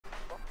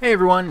Hey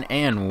everyone,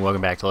 and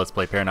welcome back to Let's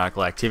Play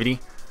Paranautical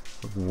Activity.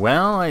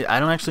 Well, I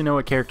don't actually know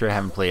what character I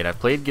haven't played. I've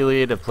played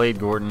Gilead, I've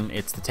played Gordon,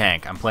 it's the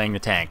tank. I'm playing the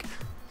tank.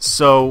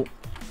 So,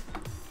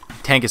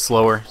 tank is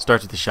slower,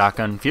 starts with the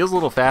shotgun, feels a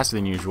little faster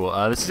than usual.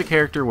 This is a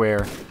character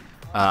where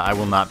I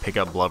will not pick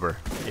up blubber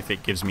if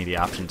it gives me the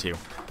option to.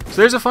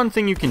 So there's a fun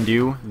thing you can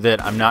do that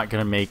I'm not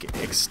going to make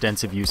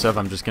extensive use of.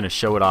 I'm just going to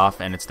show it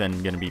off, and it's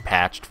then going to be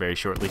patched very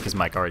shortly because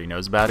Mike already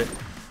knows about it.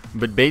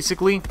 But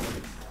basically,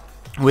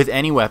 with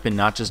any weapon,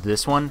 not just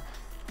this one,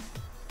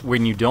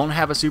 when you don't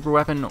have a super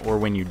weapon, or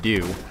when you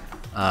do,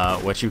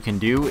 what you can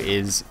do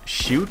is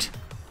shoot,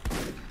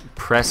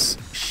 press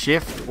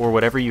shift, or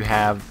whatever you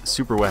have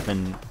super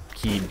weapon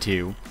keyed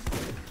to,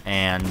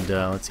 and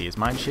let's see, is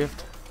mine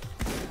shift?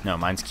 No,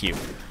 mine's Q.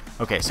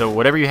 Okay, so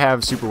whatever you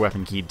have super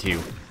weapon keyed to,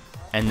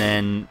 and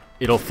then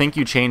it'll think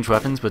you change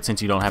weapons, but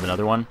since you don't have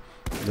another one,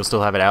 you'll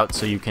still have it out,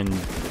 so you can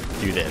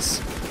do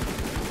this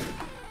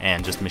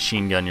and just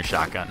machine gun your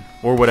shotgun,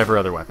 or whatever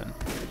other weapon.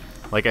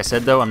 Like I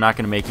said, though, I'm not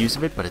going to make use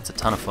of it, but it's a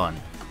ton of fun.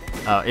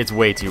 It's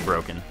way too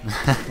broken.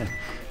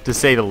 To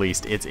say the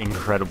least, it's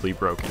incredibly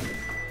broken.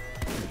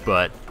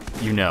 But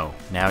you know,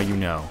 now you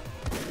know.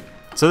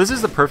 So this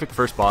is the perfect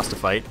first boss to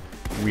fight.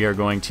 We are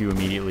going to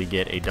immediately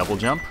get a double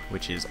jump,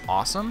 which is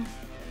awesome.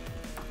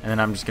 And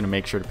then I'm just going to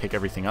make sure to pick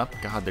everything up.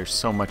 God, there's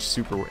so much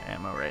super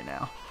ammo right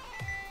now.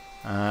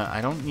 I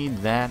don't need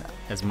that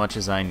as much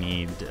as I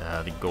need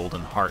the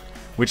golden heart,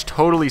 which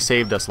totally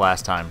saved us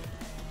last time.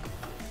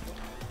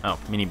 Oh,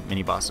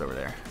 mini boss over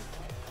there.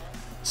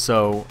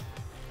 So,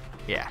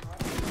 yeah.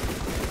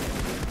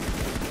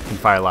 You can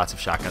fire lots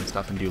of shotgun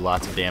stuff and do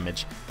lots of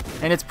damage.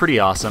 And it's pretty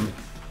awesome.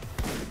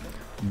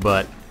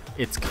 But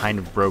it's kind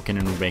of broken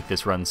and would make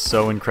this run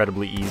so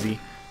incredibly easy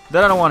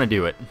that I don't want to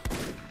do it.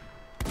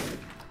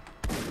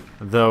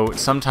 Though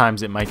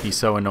sometimes it might be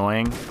so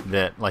annoying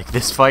that, like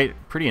this fight,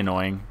 pretty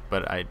annoying,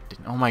 but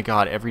oh my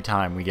god, every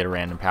time we get a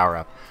random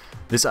power-up.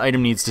 This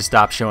item needs to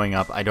stop showing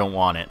up. I don't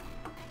want it.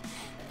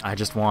 I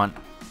just want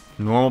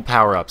normal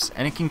power-ups,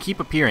 and it can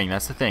keep appearing.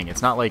 That's the thing.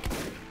 It's not like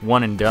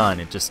one and done.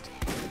 It just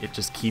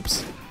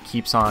keeps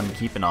on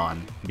keeping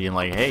on, being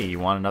like, hey, you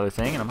want another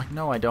thing? And I'm like,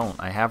 no, I don't.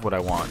 I have what I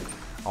want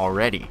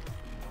already.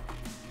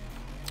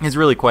 It's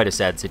really quite a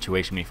sad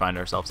situation we find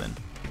ourselves in.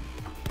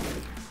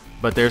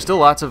 But there's still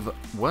lots of...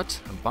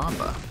 What? A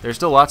bomba. There's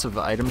still lots of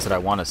items that I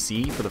want to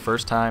see for the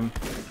first time,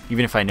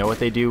 even if I know what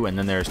they do, and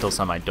then there are still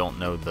some I don't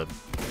know the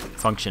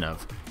function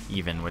of,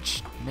 even,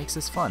 which makes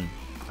this fun.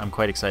 I'm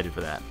quite excited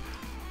for that.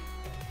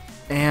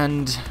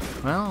 And,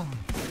 well,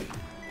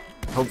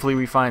 hopefully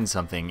we find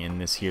something in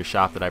this here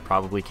shop that I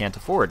probably can't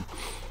afford.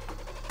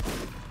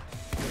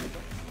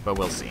 But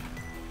we'll see.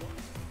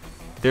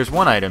 There's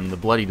one item, the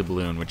Bloody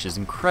Doubloon, which is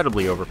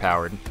incredibly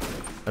overpowered,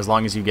 as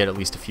long as you get at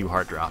least a few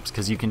heart drops,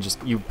 because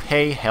you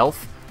pay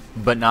health,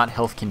 but not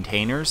health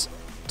containers,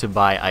 to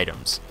buy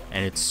items.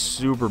 And it's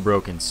super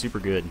broken, super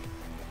good.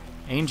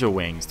 Angel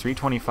Wings,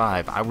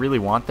 325. I really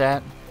want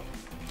that.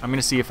 I'm going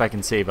to see if I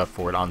can save up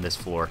for it on this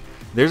floor.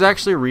 There's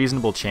actually a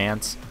reasonable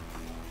chance,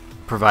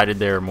 provided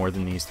there are more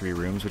than these 3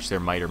 rooms, which there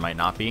might or might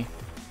not be.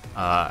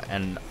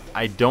 And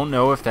I don't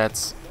know if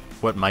that's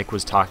what Mike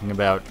was talking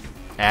about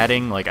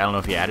adding. Like, I don't know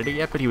if he added it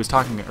yet, but he was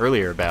talking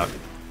earlier about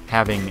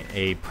having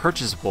a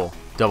purchasable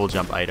double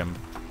jump item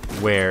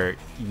where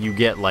you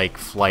get, like,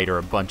 flight or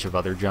a bunch of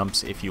other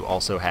jumps if you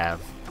also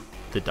have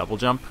the double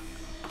jump.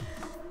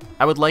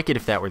 I would like it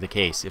if that were the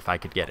case, if I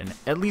could get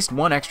at least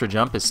one extra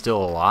jump is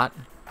still a lot.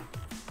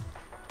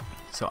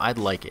 So I'd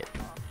like it,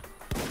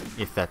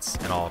 if that's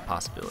at all a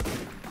possibility.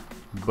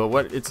 But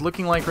what it's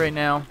looking like right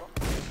now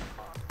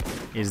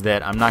is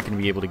that I'm not going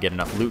to be able to get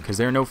enough loot because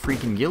there are no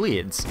freaking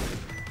Gileads.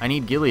 I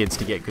need Gileads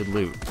to get good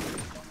loot.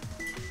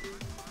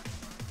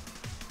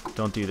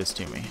 Don't do this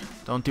to me.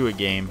 Don't do it,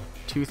 game.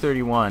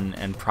 231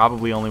 and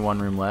probably only 1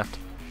 room left.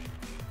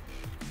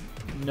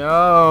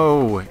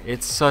 No!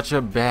 It's such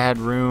a bad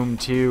room,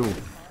 too.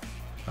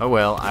 Oh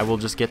well, I will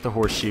just get the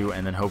horseshoe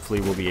and then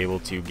hopefully we'll be able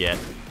to get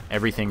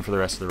everything for the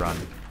rest of the run.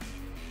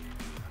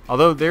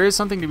 Although there is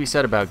something to be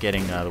said about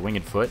getting the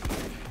winged foot,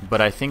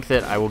 but I think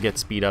that I will get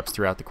speed ups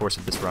throughout the course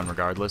of this run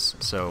regardless.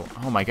 So,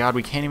 oh my god,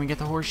 we can't even get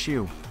the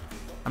horseshoe.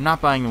 I'm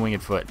not buying the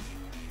winged foot.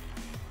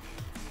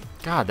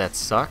 God, that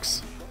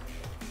sucks.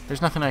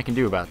 There's nothing I can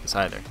do about this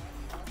either.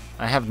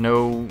 I have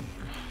no...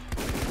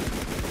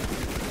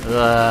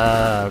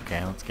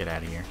 okay, let's get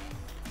out of here.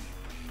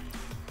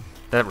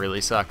 That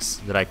really sucks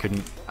that I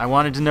couldn't... I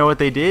wanted to know what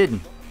they did.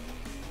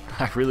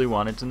 I really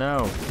wanted to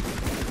know.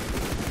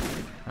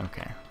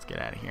 Okay, let's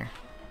get out of here.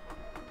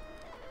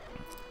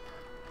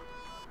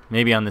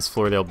 Maybe on this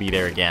floor they'll be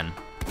there again.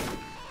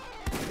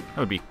 That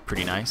would be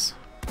pretty nice.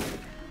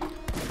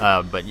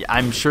 But yeah,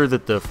 I'm sure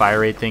that the fire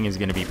rate thing is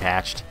going to be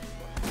patched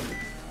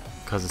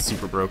because it's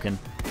super broken.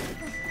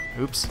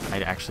 Oops,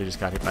 I actually just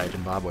got hit by a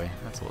Zimbabwe.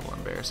 That's a little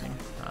embarrassing.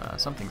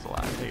 Something's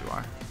alive. There you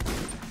are.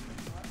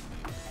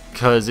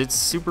 Because it's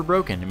super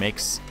broken. It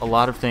makes a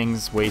lot of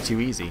things way too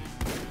easy.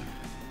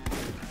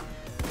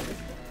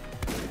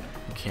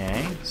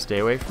 Okay, stay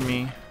away from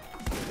me.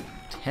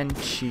 10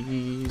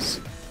 cheese.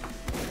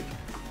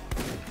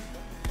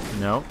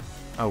 No.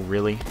 Oh,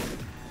 really?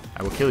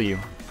 I will kill you.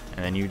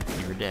 And then you're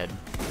dead.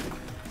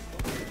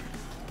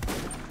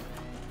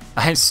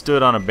 I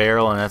stood on a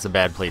barrel, and that's a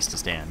bad place to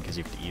stand, because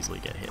you have to easily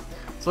get hit.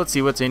 So let's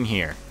see what's in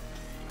here.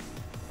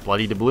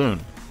 Bloody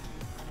doubloon.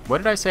 What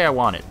did I say I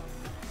wanted?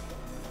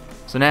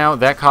 So now,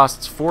 that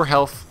costs 4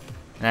 health,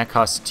 and that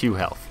costs 2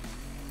 health.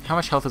 How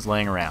much health is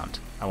laying around?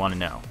 I want to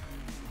know.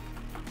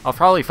 I'll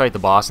probably fight the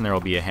boss, and there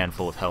will be a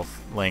handful of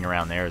health laying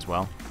around there as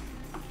well.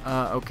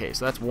 Okay,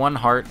 so that's 1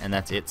 heart, and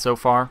that's it so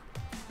far.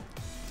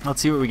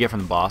 Let's see what we get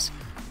from the boss.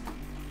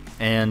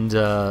 And,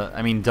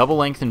 I mean, double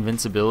length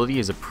invincibility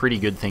is a pretty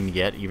good thing to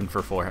get, even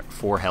for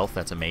 4 health.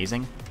 That's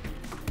amazing.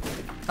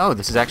 Oh,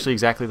 this is actually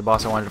exactly the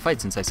boss I wanted to fight,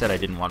 since I said I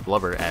didn't want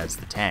Blubber as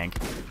the tank.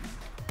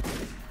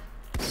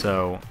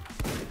 So,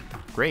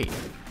 great.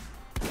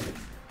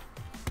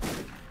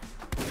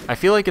 I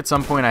feel like at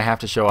some point I have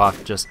to show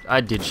off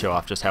I did show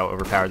off just how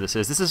overpowered this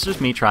is. This is just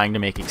me trying to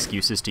make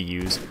excuses to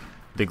use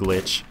the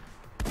glitch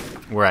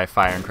where I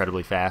fire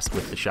incredibly fast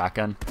with the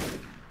shotgun.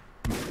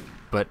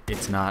 But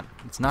it's not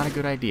a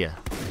good idea.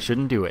 I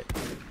shouldn't do it.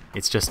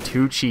 It's just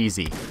too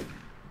cheesy.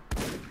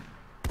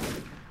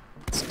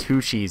 It's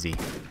too cheesy.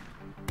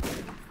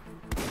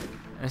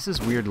 This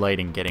is weird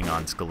lighting getting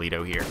on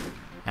Skelito here.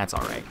 That's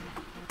alright.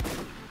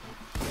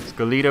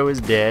 Skelito is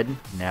dead.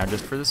 Now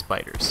just for the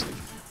spiders.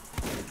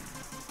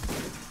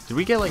 Did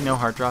we get like no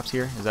heart drops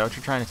here? Is that what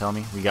you're trying to tell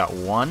me? We got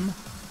 1.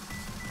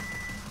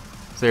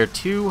 So there are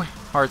 2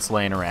 hearts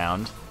laying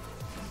around.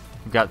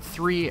 We've got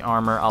 3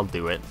 armor. I'll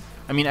do it.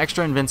 I mean,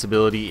 extra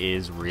invincibility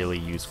is really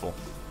useful.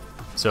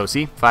 So,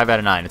 see? 5 out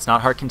of 9. It's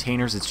not heart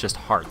containers, it's just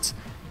hearts.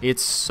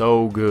 It's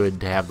so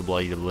good to have the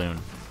Bloody Doubloon.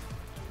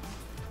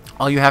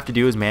 All you have to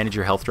do is manage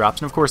your health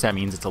drops, and of course that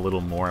means it's a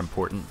little more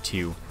important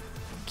to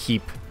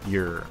keep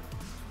your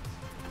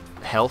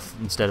health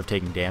instead of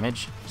taking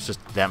damage. It's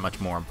just that much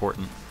more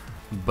important.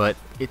 But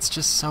it's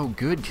just so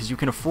good because you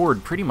can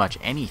afford pretty much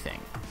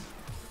anything.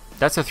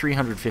 That's a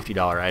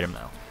 $350 item,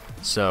 though.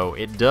 So,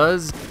 it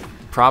does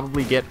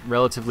probably get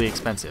relatively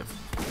expensive.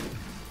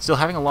 Still,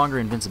 having a longer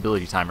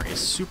invincibility timer is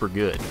super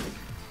good.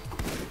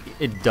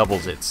 It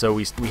doubles it. So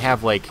we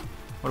have like,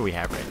 what do we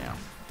have right now?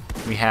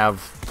 We have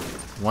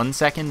 1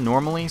 second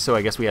normally, so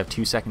I guess we have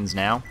 2 seconds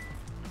now.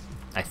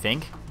 I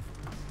think.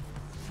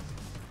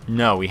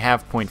 No, we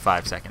have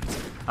 0.5 seconds.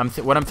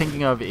 What I'm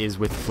thinking of is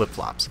with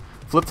flip-flops.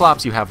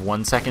 Flip-flops, you have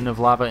 1 second of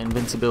lava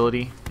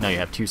invincibility. No, you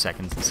have 2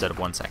 seconds instead of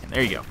 1 second.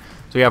 There you go.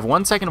 So you have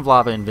 1 second of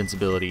lava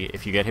invincibility.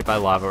 If you get hit by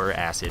lava or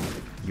acid,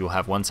 you will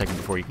have 1 second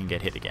before you can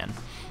get hit again.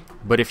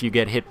 But if you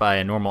get hit by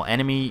a normal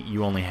enemy,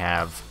 you only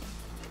have,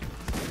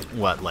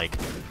 what, like,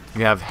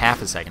 you have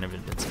half a second of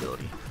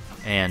invincibility.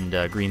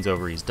 And Green's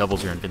Ovaries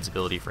doubles your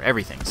invincibility for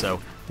everything.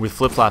 So with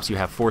flip-flops, you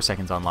have 4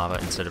 seconds on lava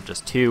instead of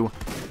just 2.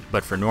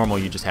 But for normal,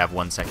 you just have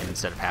 1 second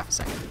instead of half a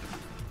second.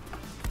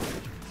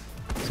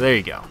 So there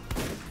you go.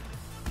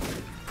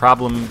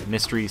 Problem,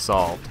 mystery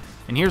solved.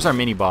 And here's our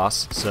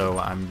mini-boss, so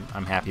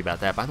I'm happy about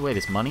that. By the way,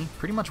 this money,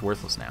 pretty much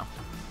worthless now.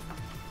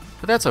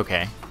 But that's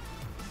okay.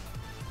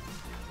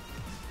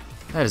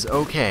 That is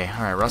okay.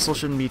 Alright, Russell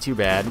shouldn't be too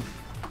bad.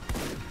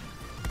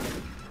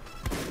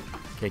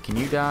 Okay, can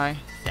you die?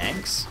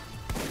 Thanks.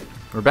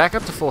 We're back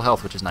up to full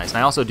health, which is nice. And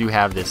I also do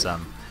have this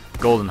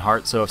golden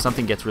heart, so if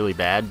something gets really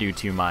bad due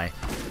to my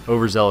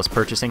overzealous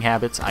purchasing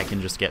habits, I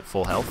can just get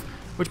full health,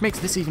 which makes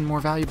this even more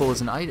valuable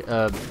as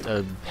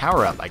a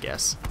power-up, I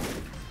guess.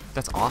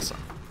 That's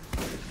awesome.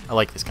 I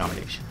like this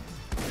combination.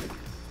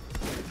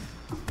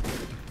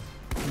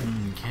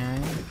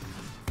 Okay.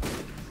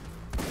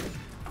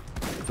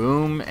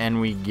 Boom,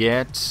 and we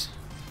get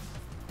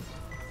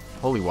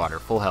holy water,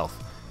 full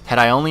health. Had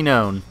I only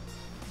known.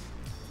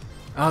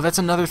 Oh, that's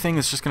another thing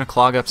that's just going to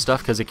clog up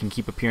stuff because it can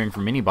keep appearing for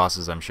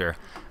mini-bosses, I'm sure.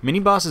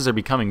 Mini-bosses are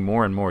becoming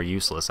more and more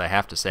useless, I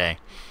have to say.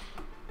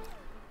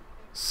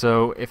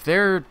 So, if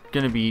there are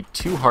going to be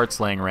 2 hearts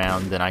laying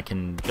around, then I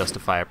can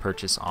justify a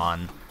purchase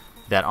on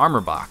that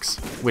armor box.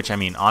 Which, I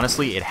mean,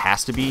 honestly, it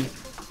has to be.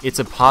 It's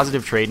a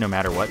positive trade no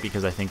matter what,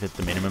 because I think that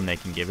the minimum they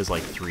can give is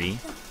like 3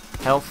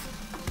 health.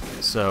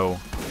 So,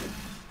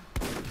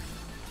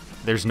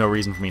 there's no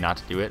reason for me not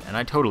to do it, and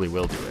I totally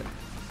will do it.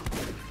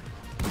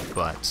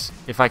 But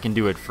if I can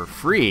do it for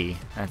free,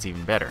 that's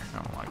even better.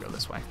 I don't want to go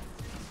this way.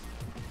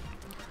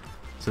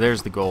 So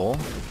there's the goal.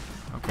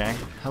 Okay.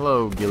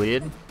 Hello,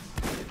 Gilead.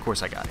 Of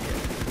course I got hit.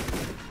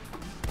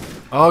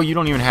 Oh, you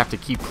don't even have to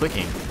keep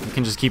clicking. You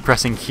can just keep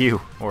pressing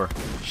Q or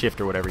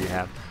Shift or whatever you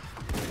have.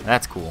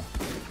 That's cool.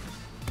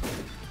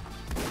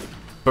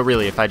 But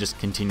really, if I just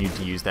continued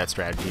to use that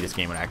strategy, this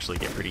game would actually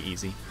get pretty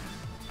easy.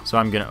 So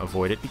I'm going to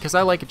avoid it because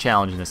I like a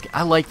challenge in this game.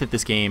 I like that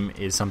this game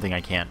is something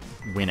I can't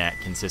win at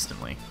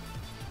consistently.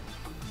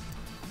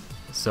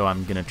 So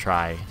I'm going to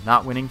try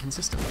not winning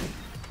consistently.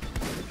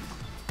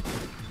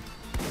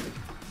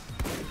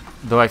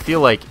 Though I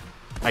feel like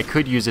I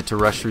could use it to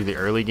rush through the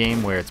early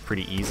game where it's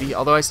pretty easy,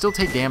 although I still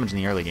take damage in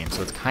the early game,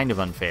 so it's kind of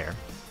unfair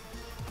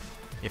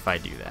if I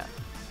do that.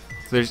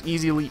 So there's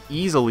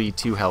easily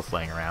 2 health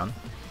laying around,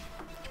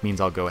 which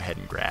means I'll go ahead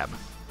and grab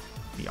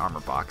the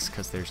armor box,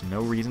 because there's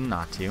no reason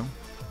not to.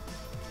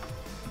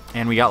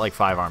 And we got like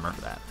 5 armor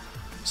for that.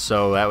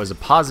 So that was a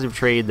positive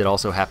trade that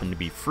also happened to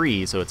be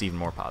free, so it's even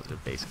more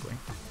positive, basically.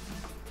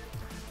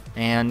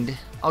 And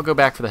I'll go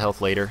back for the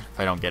health later if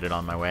I don't get it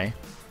on my way.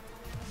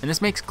 And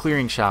this makes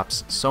clearing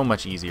shops so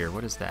much easier.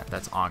 What is that?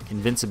 That's Ankh.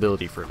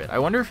 Invincibility for a bit. I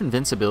wonder if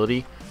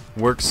invincibility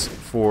works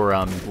for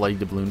Bloody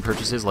Doubloon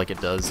purchases like it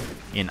does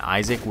in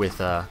Isaac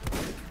with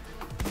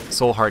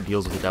Soul Heart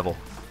deals with the devil.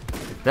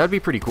 That would be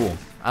pretty cool.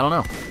 I don't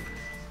know.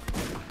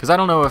 Because I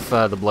don't know if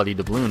the Bloody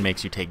Doubloon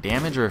makes you take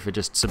damage or if it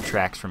just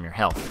subtracts from your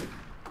health.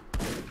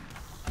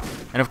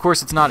 And of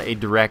course it's not a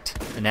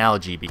direct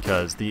analogy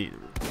because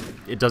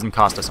it doesn't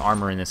cost us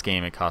armor in this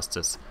game. It costs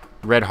us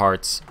red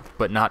hearts,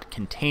 but not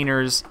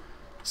containers.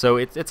 So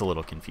it's a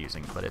little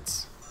confusing, but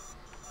it's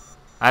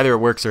either it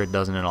works or it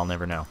doesn't, and I'll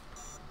never know.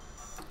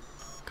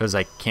 Because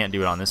I can't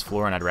do it on this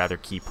floor, and I'd rather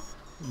keep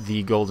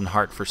the golden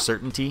heart for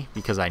certainty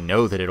because I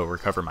know that it'll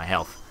recover my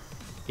health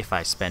if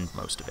I spend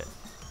most of it.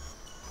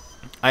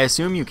 I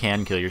assume you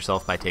can kill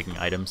yourself by taking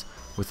items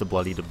with the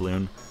Bloody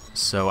Doubloon,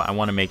 so I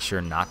want to make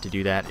sure not to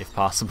do that if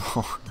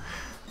possible.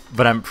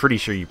 But I'm pretty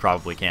sure you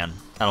probably can.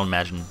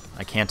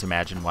 I can't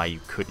imagine why you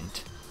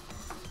couldn't.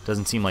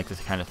 Doesn't seem like the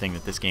kind of thing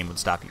that this game would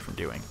stop you from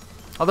doing.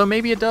 Although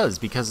maybe it does,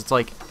 because it's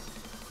like,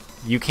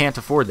 you can't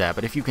afford that,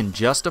 but if you can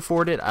just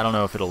afford it, I don't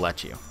know if it'll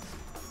let you.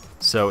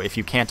 So if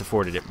you can't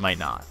afford it, it might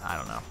not. I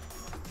don't know.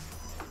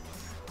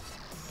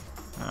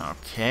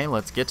 Okay,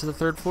 let's get to the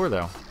 3rd floor,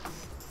 though.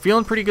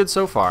 Feeling pretty good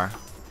so far.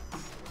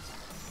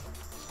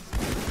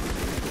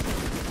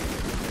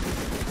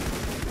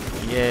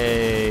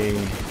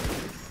 Yay.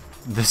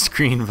 The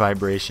screen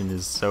vibration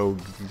is so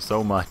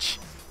much.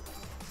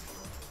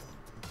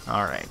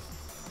 Alright.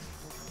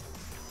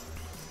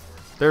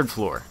 3rd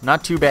floor.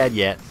 Not too bad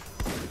yet,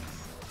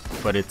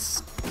 but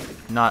it's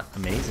not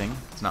amazing.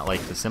 It's not like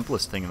the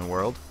simplest thing in the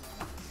world.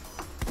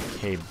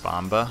 Okay,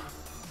 Bomba.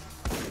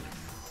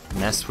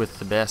 Mess with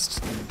the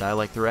best, die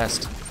like the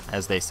rest,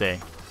 as they say.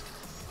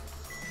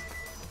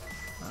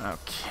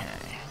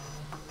 Okay.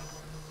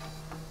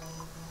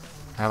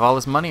 I have all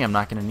this money I'm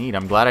not going to need.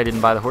 I'm glad I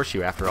didn't buy the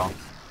horseshoe after all.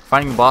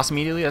 Finding the boss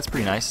immediately, that's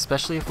pretty nice,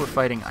 especially if we're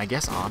fighting, I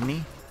guess,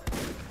 Omni?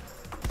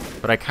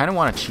 But I kind of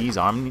want to cheese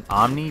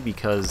Omni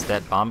because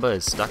that Bomba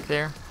is stuck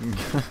there.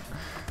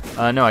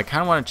 No, I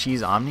kind of want to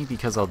cheese Omni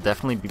because I'll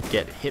definitely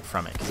get hit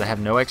from it because I have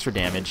no extra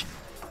damage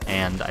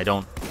and I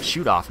don't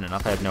shoot often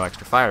enough. I have no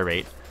extra fire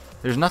rate.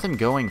 There's nothing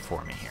going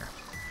for me here.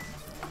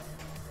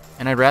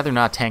 And I'd rather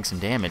not tank some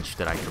damage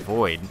that I could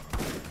avoid.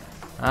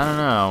 I don't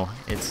know.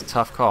 It's a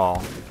tough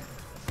call.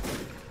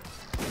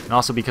 And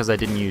also because I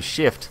didn't use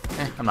shift,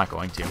 I'm not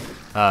going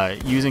to.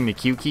 Using the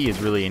Q key is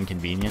really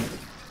inconvenient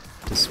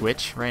to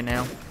switch right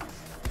now.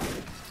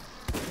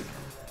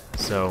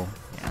 So,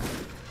 yeah.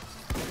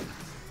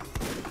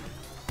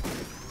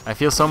 I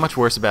feel so much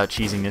worse about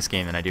cheesing this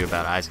game than I do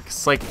about Isaac.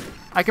 It's like,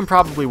 I can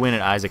probably win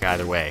at Isaac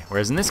either way.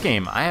 Whereas in this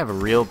game, I have a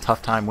real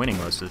tough time winning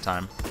most of the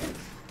time.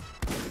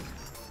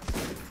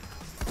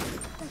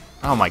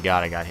 Oh my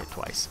god, I got hit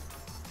twice.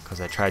 Because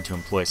I tried to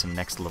employ some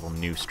next level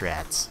new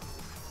strats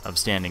of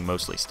standing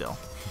mostly still.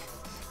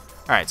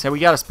 Alright, so we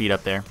got a speed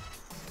up there.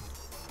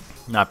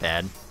 Not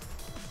bad.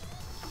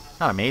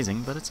 Not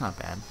amazing, but it's not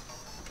bad.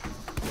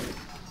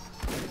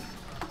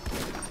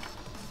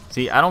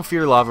 See, I don't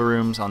fear lava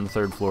rooms on the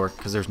 3rd floor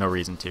because there's no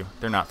reason to.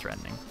 They're not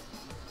threatening.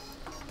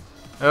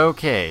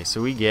 Okay,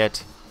 so we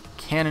get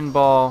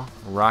cannonball,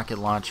 rocket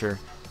launcher,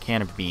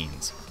 can of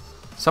beans.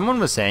 Someone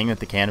was saying that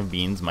the can of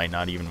beans might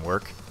not even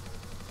work.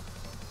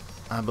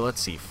 But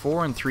let's see.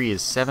 4 and 3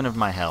 is 7 of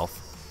my health.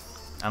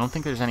 I don't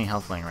think there's any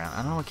health laying around.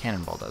 I don't know what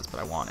cannonball does, but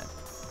I want it.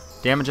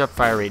 Damage up,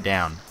 fire rate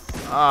down.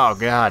 Oh,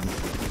 God.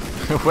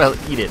 Well,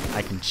 eat it.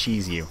 I can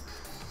cheese you.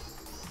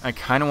 I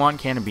kind of want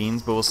can of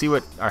beans, but we'll see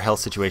what our health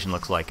situation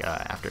looks like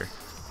after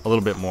a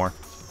little bit more.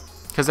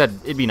 Because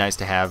it'd be nice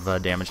to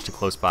have damage to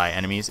close by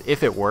enemies,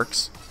 if it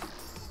works.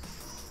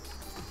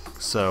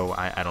 So,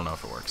 I don't know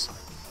if it works.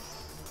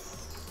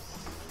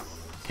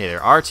 Okay,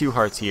 there are 2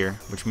 hearts here,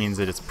 which means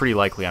that it's pretty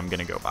likely I'm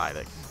going to go buy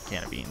the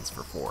can of beans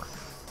for 4.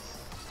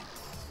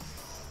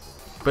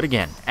 But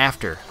again,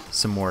 after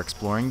some more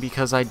exploring,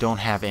 because I don't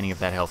have any of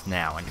that health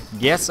now. And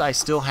yes, I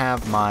still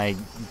have my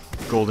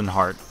golden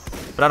heart,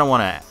 but I don't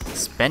want to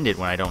spend it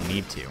when I don't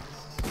need to.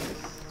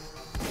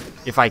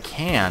 If I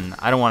can,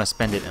 I don't want to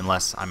spend it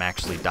unless I'm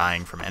actually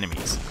dying from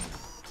enemies.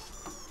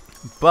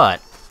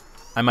 But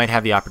I might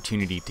have the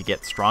opportunity to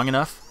get strong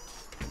enough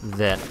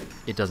that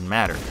it doesn't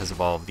matter because of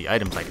all of the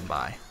items I can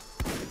buy.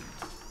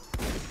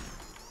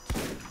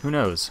 Who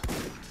knows?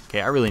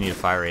 Okay, I really need a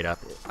fire rate up.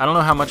 I don't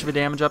know how much of a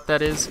damage up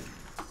that is,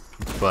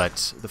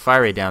 but the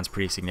fire rate down is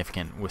pretty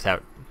significant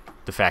without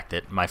the fact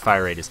that my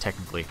fire rate is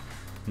technically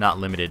not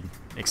limited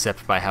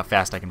except by how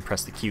fast I can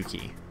press the Q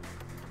key.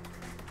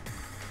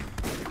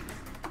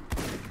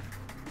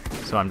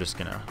 So I'm just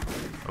gonna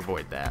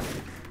avoid that.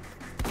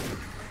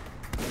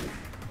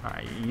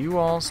 Alright, you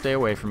all stay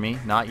away from me.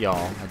 Not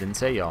y'all. I didn't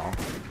say y'all.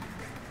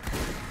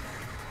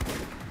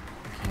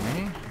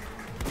 Okay.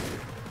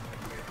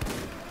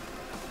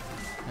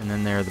 And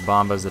then there are the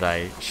bombas that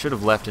I should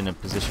have left in a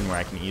position where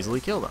I can easily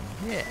kill them.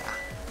 Yeah.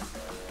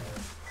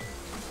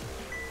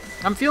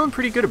 I'm feeling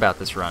pretty good about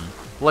this run.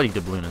 Bloody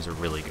Doubloon is a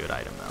really good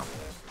item, though.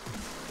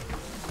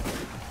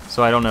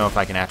 So I don't know if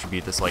I can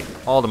attribute this, like,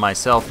 all to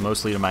myself,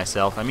 mostly to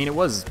myself. I mean, it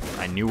was,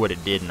 I knew what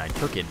it did, and I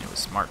took it, and it was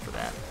smart for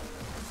that.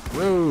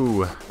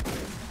 Whoa!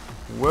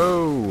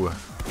 Whoa!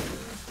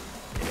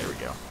 Okay, there we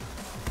go.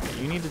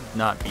 You need to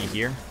not be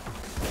here.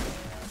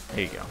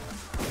 There you go.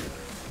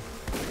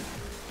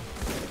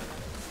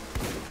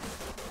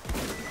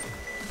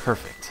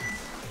 Perfect.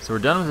 So we're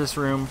done with this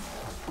room.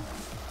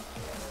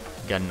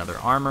 Got another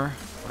armor.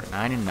 We're at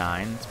 9 and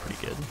 9. That's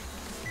pretty good.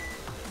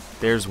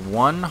 There's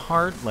one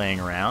heart laying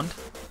around,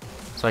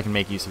 so I can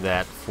make use of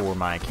that for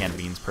my can of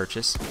beans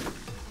purchase.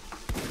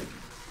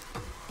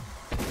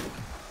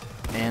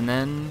 And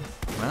then,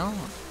 well,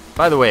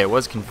 by the way, it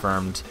was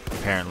confirmed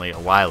apparently a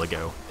while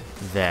ago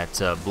that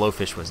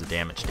Blowfish was a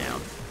damage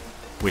down,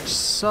 which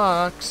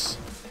sucks,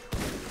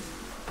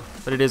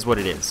 but it is what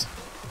it is.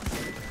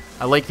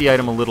 I like the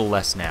item a little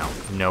less now,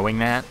 knowing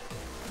that.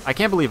 I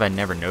can't believe I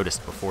never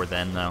noticed before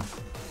then, though.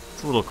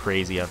 It's a little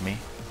crazy of me.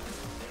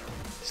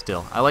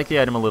 Still, I like the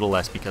item a little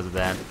less because of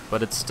that,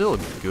 but it's still a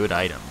good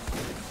item.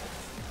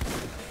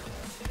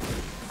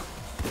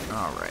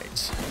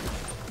 Alright.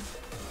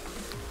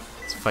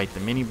 Let's fight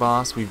the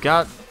mini-boss. We've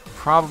got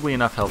probably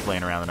enough health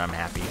laying around that I'm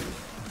happy.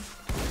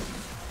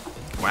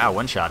 Wow,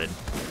 one-shotted.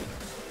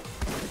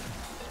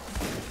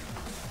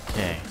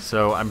 Okay,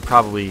 so I'm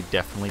probably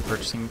definitely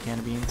purchasing the can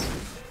of beans.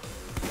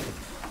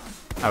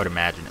 I would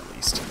imagine, at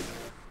least.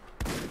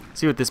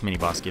 See what this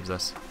mini-boss gives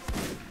us.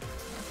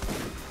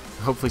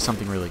 Hopefully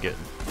something really good.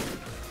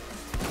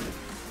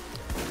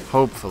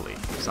 Hopefully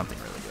something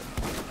really good.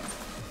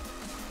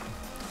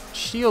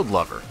 Shield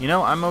Lover. You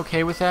know, I'm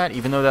okay with that,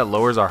 even though that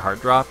lowers our heart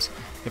drops.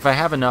 If I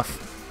have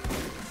enough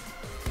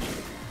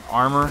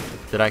armor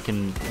that I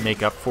can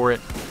make up for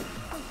it,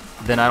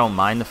 then I don't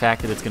mind the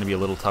fact that it's going to be a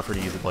little tougher to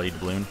use the Bloody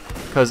Doubloon,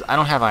 because I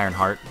don't have Iron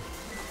Heart,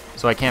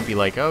 so I can't be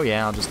like, oh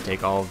yeah, I'll just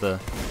take all of the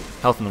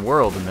health in the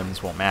world and then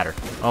this won't matter.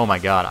 Oh my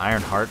god,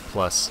 Iron Heart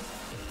plus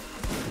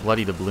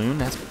Bloody Doubloon?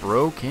 That's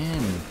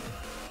broken.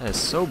 That is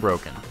so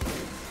broken.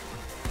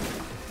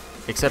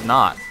 Except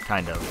not,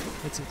 kind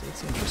of. It's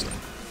interesting.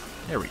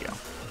 There we go.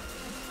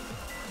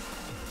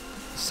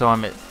 So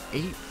I'm at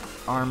 8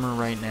 armor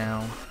right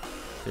now.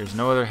 There's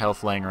no other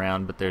health laying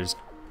around, but there's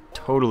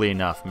totally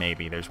enough,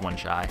 maybe. There's one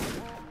shy.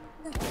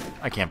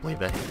 I can't believe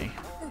that hit me.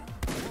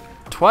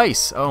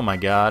 Twice! Oh my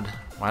god.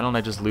 Why don't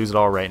I just lose it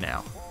all right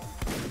now?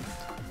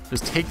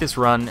 Just take this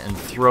run and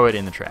throw it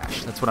in the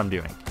trash. That's what I'm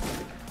doing.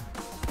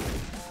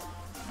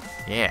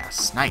 Yeah,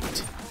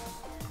 sniped.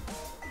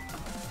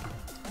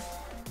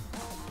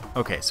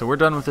 Okay, so we're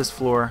done with this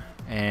floor,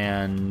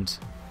 and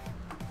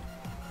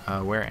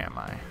where am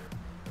I?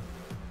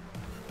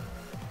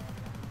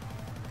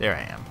 There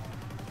I am.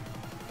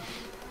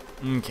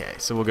 Okay,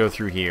 so we'll go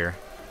through here.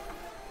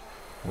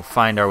 We'll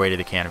find our way to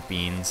the can of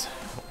beans.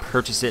 We'll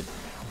purchase it.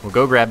 We'll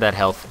go grab that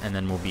health, and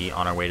then we'll be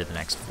on our way to the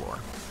next floor.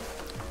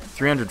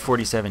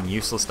 347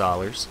 useless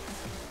dollars.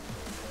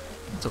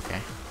 It's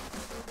okay.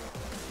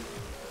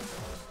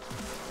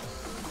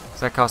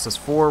 So that cost us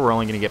 4. We're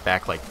only going to get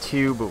back like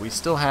 2, but we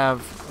still have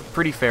a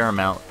pretty fair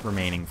amount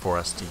remaining for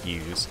us to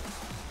use.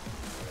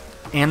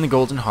 And the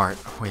golden heart,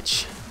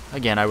 which,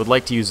 again, I would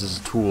like to use as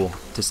a tool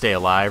to stay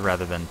alive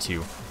rather than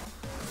to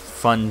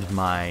fund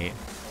my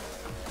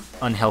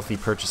unhealthy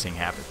purchasing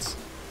habits.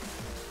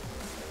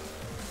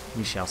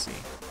 We shall see.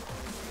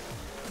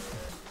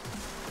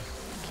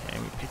 Okay,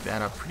 we pick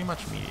that up pretty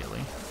much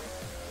immediately.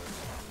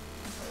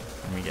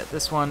 And we get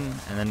this one,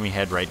 and then we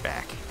head right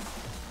back.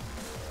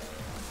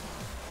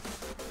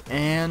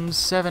 And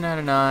 7 out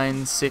of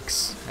 9,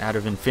 6 out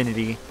of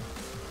infinity.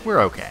 We're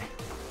okay.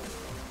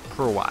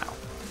 For a while.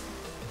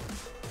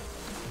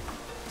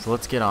 So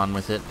let's get on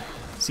with it.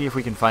 See if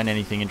we can find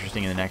anything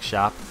interesting in the next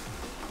shop.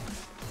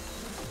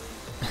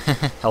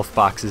 Health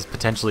boxes,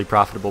 potentially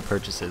profitable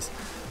purchases.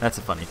 That's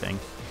a funny thing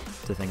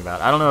to think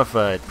about. I don't know if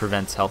it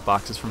prevents health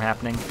boxes from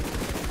happening.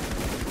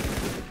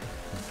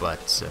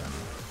 But,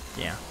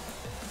 yeah.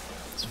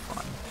 It's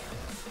fun.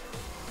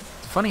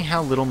 It's funny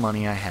how little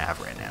money I have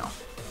right now.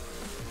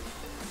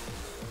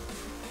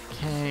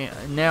 Okay,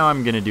 now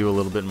I'm going to do a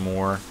little bit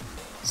more,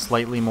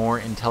 slightly more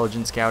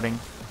intelligent scouting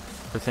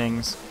for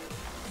things.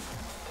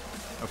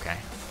 Okay.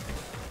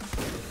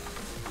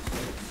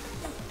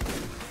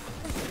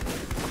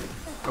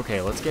 Okay,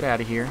 let's get out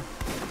of here.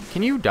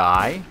 Can you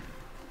die?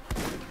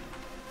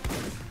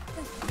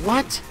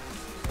 What?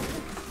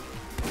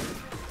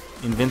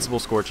 Invincible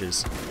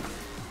Scorches.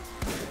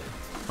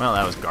 Well,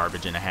 that was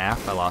garbage and a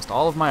half. I lost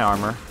all of my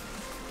armor.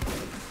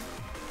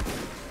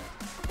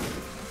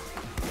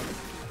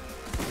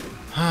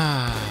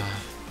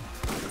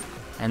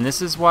 And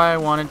this is why I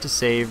wanted to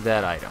save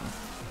that item.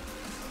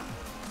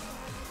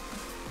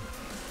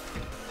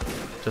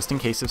 Just in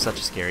case of such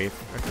a scary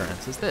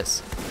occurrence as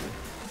this.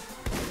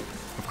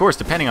 Of course,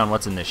 depending on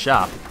what's in this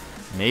shop,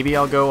 maybe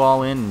I'll go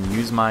all in and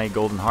use my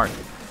golden heart.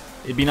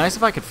 It'd be nice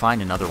if I could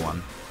find another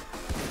one.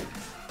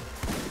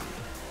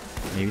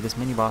 Maybe this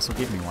mini-boss will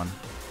give me one.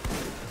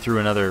 Through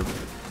another,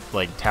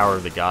 like, Tower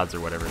of the Gods or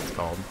whatever it's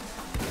called.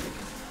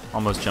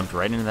 Almost jumped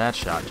right into that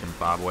shot,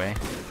 Zimbabwe.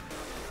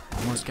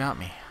 Almost got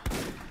me.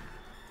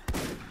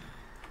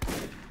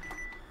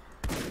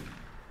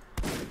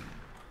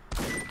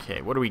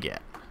 Okay, what do we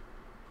get?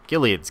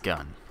 Gilead's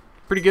gun.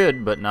 Pretty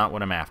good, but not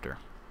what I'm after.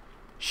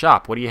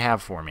 Shop, what do you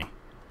have for me?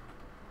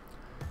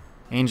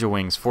 Angel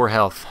Wings, 4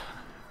 health.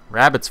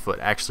 Rabbit's Foot,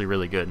 actually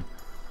really good.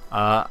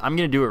 I'm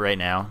going to do it right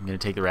now. I'm going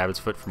to take the Rabbit's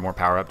Foot for more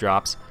power-up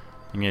drops.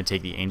 I'm going to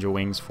take the Angel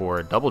Wings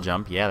for double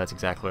jump. Yeah, that's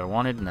exactly what I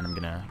wanted. And then I'm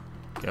going to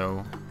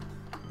go...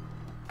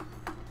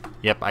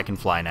 Yep, I can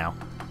fly now.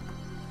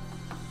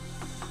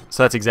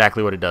 So that's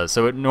exactly what it does.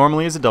 So it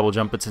normally is a double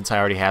jump, but since I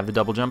already have the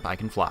double jump, I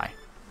can fly.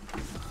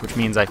 Which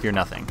means I fear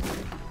nothing.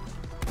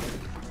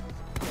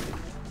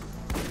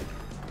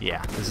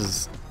 Yeah, this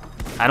is...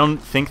 I don't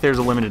think there's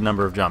a limited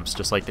number of jumps,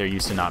 just like there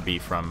used to not be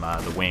from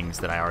the wings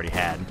that I already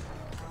had.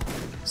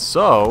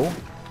 So,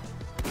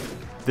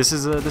 this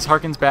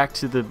harkens back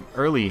to the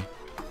early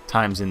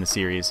times in the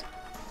series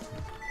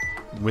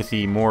with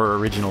the more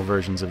original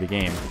versions of the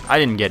game. I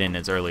didn't get in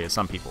as early as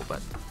some people,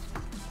 but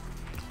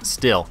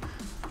still,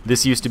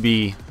 this used to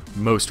be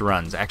most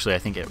runs. Actually, I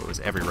think it was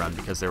every run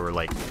because there were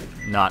like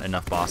not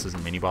enough bosses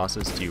and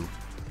mini-bosses to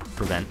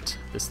prevent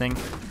this thing.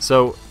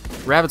 So,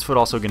 Rabbit's Foot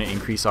also going to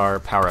increase our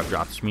power-up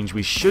drops, which means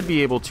we should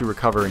be able to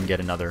recover and get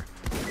another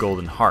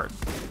golden heart,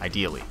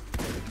 ideally.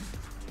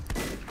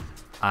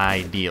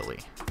 Ideally.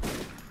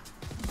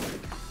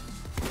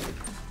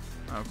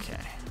 Okay.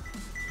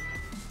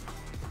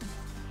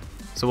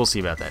 So we'll see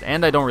about that.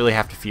 And I don't really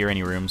have to fear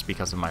any rooms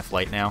because of my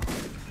flight now,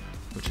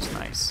 which is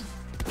nice.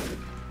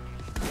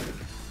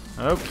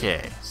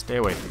 Okay, stay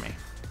away from me.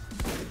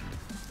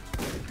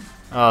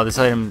 Oh, this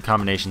item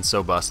combination's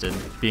so busted.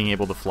 Being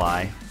able to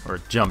fly, or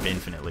jump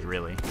infinitely,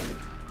 really.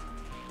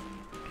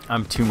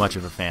 I'm too much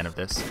of a fan of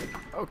this.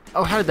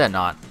 Oh, how did that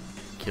not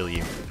kill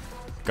you?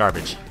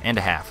 Garbage. And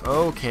a half.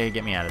 Okay,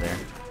 get me out of there.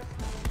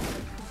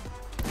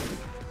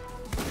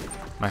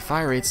 My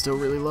fire rate's still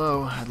really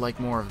low. I'd like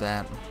more of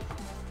that.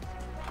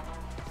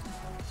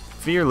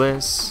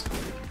 Fearless.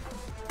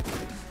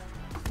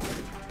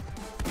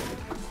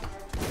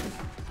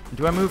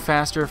 Do I move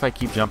faster if I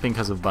keep jumping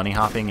because of bunny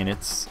hopping and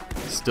it's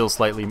still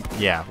slightly...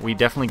 Yeah, we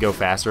definitely go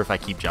faster if I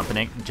keep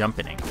jumping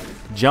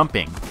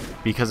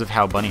because of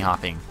how bunny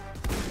hopping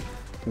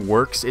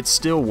works. It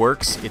still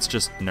works, it's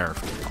just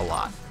nerfed a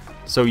lot.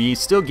 So you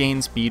still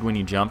gain speed when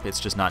you jump, it's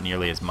just not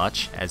nearly as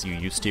much as you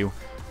used to.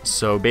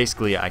 So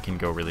basically I can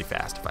go really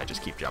fast if I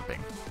just keep jumping.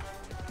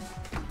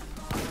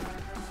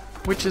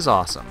 Which is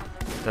awesome.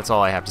 That's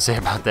all I have to say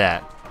about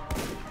that.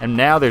 And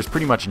now there's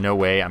pretty much no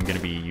way I'm going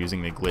to be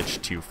using the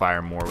glitch to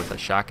fire more with a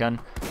shotgun,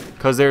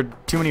 because there are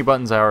too many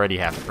buttons I already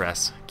have to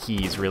press.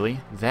 Keys, really.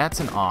 That's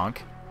an onk.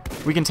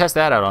 We can test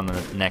that out on the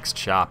next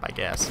shop, I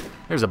guess.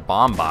 There's a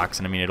bomb box,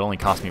 and I mean, it only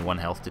cost me 1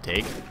 health to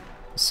take.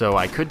 So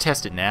I could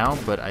test it now,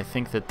 but I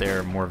think that there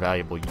are more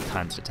valuable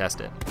times to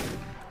test it.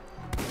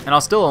 And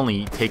I'll still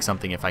only take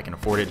something if I can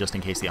afford it, just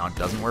in case the onk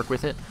doesn't work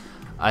with it.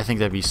 I think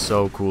that'd be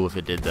so cool if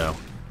it did, though.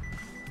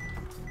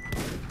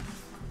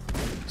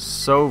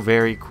 So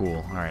very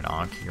cool. Alright,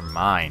 onk, you're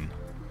mine.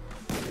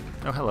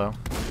 Oh, hello.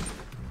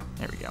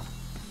 There we go.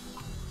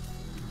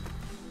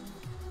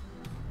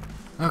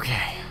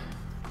 Okay.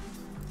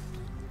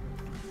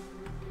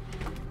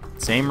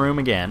 Same room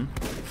again.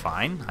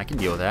 Fine, I can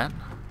deal with that.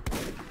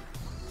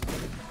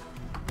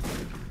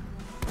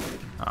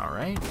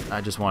 Alright,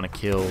 I just want to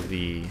kill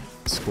the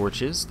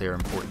Scorches. They're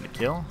important to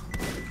kill.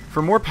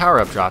 For more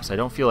power-up drops, I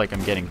don't feel like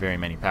I'm getting very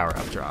many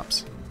power-up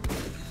drops.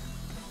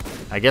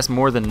 I guess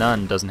more than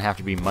none doesn't have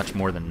to be much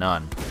more than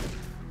none,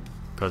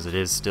 because it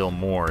is still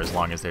more as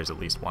long as there's at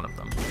least one of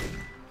them.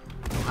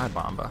 Oh, hi,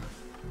 Bomba.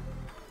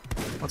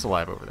 What's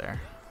alive over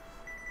there?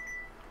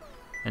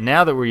 And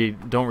now that we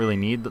don't really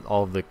need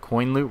all of the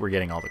coin loot, we're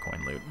getting all the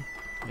coin loot.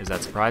 Is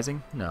that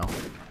surprising? No.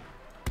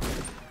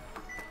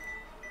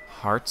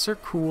 Hearts are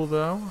cool,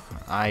 though.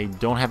 I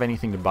don't have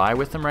anything to buy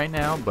with them right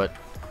now, but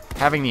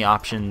having the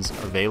options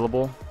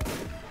available,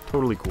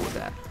 totally cool with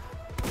that.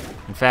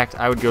 In fact,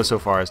 I would go so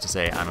far as to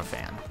say I'm a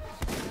fan.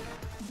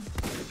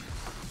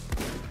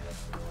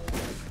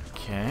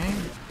 Okay.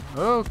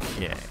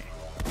 Okay.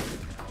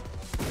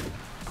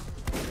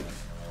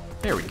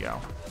 There we go.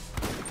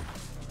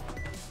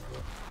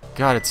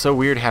 God, it's so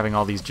weird having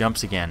all these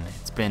jumps again.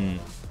 It's been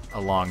a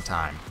long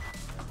time.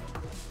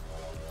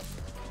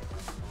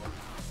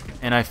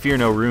 And I fear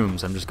no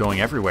rooms. I'm just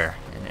going everywhere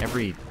and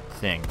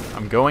everything.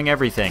 I'm going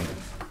everything.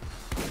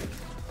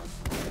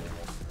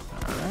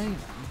 Alright.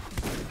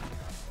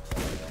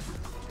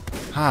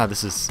 Ah,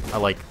 this is... I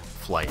like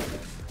flight.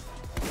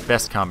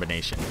 Best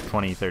combination,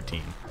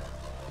 2013.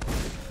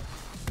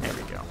 There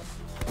we go.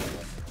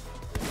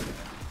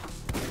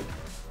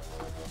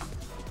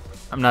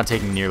 I'm not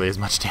taking nearly as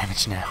much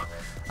damage now.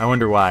 I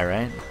wonder why,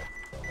 right?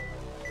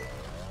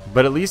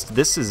 But at least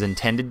this is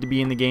intended to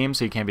be in the game,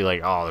 so you can't be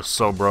like, oh, it's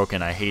so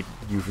broken, I hate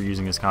you for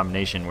using this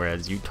combination,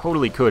 whereas you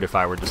totally could if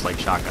I were just like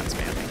shotgun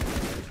spamming.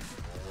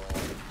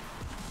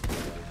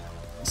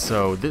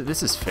 So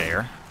this is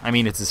fair. I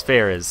mean, it's as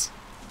fair as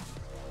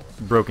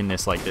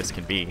brokenness like this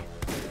can be.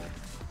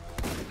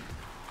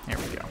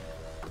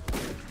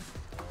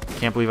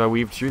 Can't believe I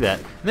weaved through that.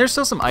 And there's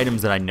still some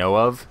items that I know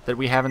of that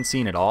we haven't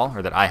seen at all,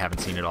 or that I haven't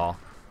seen at all.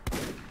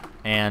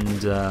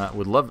 And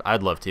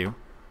I'd love to.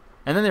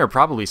 And then there are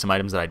probably some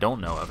items that I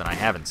don't know of and I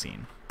haven't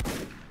seen.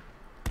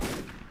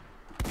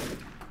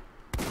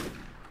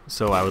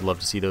 So I would love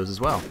to see those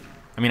as well.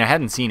 I mean, I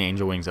hadn't seen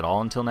angel wings at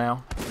all until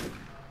now.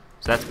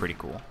 So that's pretty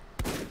cool.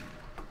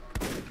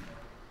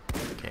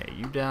 Okay,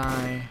 you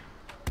die.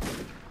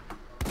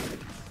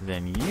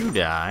 Then you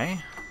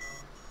die.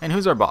 And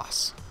who's our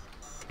boss?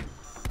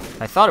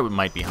 I thought it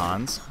might be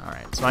Hans.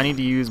 Alright, so I need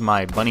to use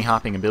my bunny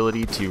hopping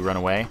ability to run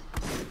away.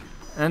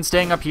 And then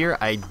staying up here,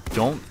 I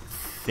don't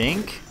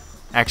think...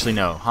 Actually,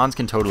 no. Hans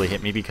can totally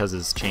hit me because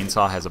his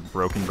chainsaw has a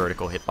broken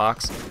vertical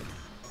hitbox.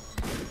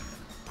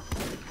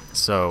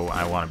 So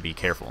I want to be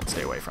careful and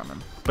stay away from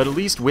him. But at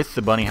least with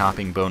the bunny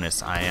hopping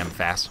bonus, I am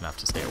fast enough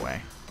to stay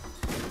away.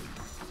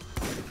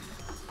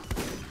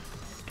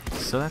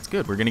 So that's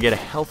good. We're going to get a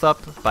health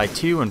up by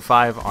 2 and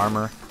 5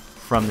 armor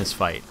from this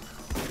fight.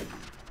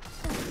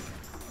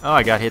 Oh,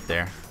 I got hit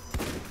there.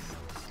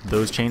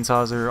 Those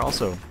chainsaws are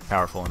also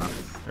powerful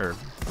enough, or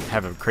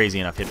have a crazy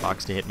enough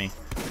hitbox to hit me.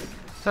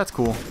 That's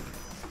cool.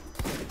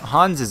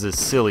 Hans is a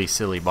silly,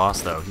 silly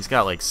boss, though. He's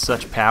got, like,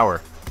 such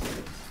power.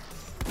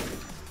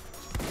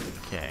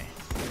 Okay.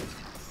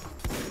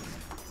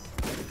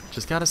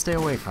 Just gotta stay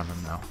away from him,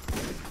 though.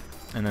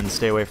 And then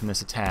stay away from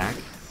this attack.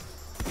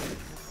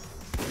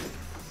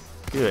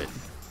 Good.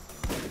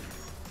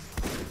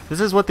 This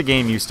is what the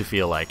game used to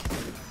feel like.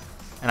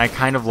 And I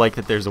kind of like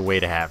that there's a way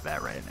to have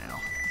that right now.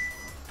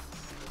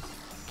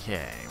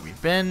 Okay,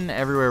 we've been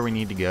everywhere we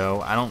need to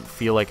go. I don't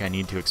feel like I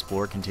need to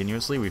explore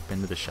continuously. We've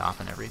been to the shop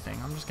and everything.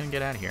 I'm just going to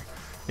get out of here.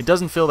 It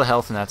doesn't fill the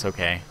health, and that's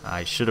okay.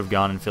 I should have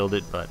gone and filled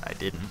it, but I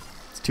didn't.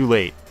 It's too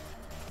late.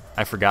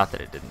 I forgot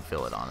that it didn't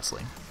fill it,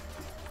 honestly.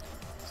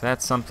 So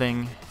that's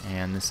something,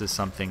 and this is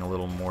something a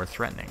little more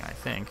threatening, I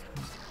think.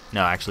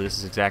 No, actually, this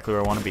is exactly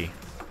where I want to be.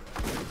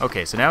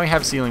 Okay, so now we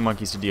have ceiling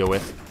monkeys to deal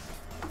with,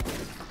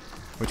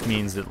 which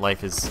means that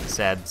life is a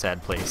sad,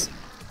 sad place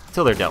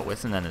until they're dealt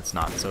with, and then it's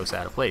not so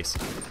sad a place.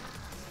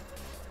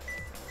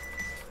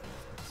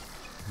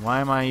 Why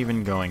am I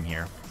even going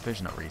here?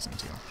 There's no reason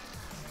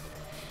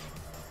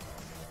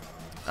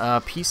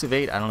to. Piece of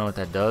 8, I don't know what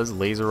that does.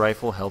 Laser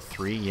rifle, health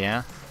 3,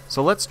 yeah.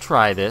 So let's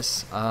try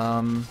this.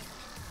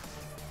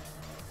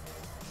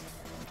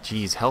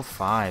 Geez, health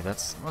 5.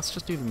 Let's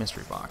just do the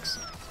mystery box.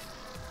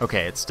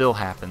 Okay, it still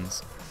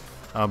happens.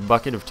 A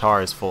bucket of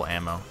tar is full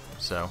ammo,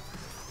 so...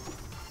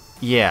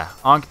 Yeah,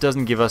 Ankh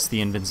doesn't give us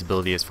the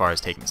invincibility as far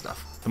as taking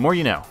stuff. The more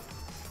you know.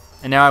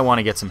 And now I want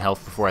to get some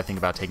health before I think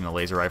about taking the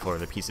laser rifle or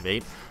the piece of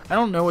 8. I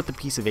don't know what the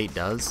piece of 8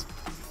 does.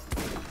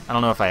 I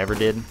don't know if I ever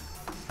did.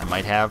 I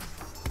might have.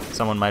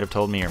 Someone might have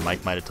told me, or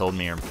Mike might have told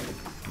me, or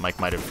Mike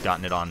might have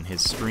gotten it on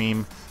his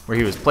stream where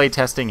he was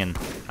playtesting and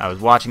I was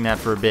watching that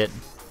for a bit.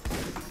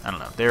 I don't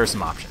know. There are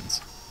some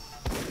options.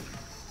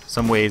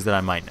 Some ways that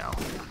I might know.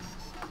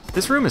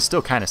 This room is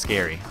still kind of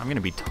scary. I'm going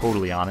to be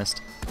totally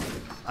honest.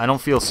 I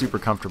don't feel super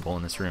comfortable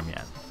in this room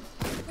yet.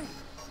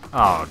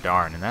 Oh,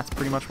 darn, and that's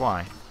pretty much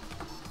why.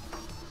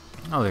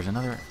 Oh, there's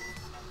another...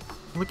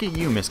 Look at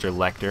you, Mr.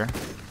 Lecter.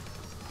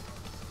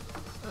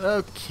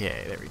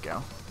 Okay, there we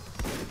go.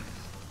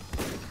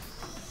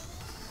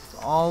 It's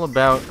all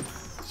about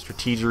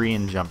strategery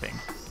and jumping.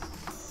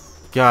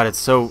 God, it's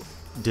so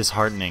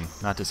disheartening.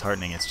 Not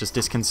disheartening, it's just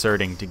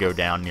disconcerting to go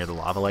down near the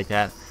lava like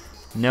that.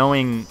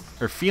 Knowing,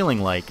 or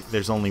feeling like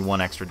there's only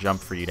one extra jump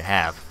for you to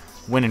have,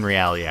 when in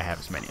reality I have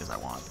as many as I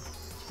want.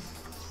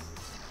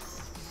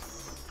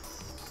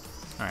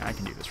 Alright, I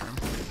can do this room.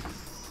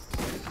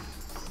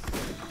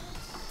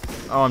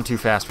 Oh, I'm too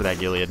fast for that,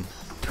 Gilead.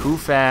 Too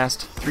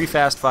fast. 3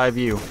 fast, 5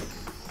 you.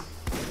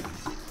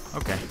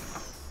 Okay.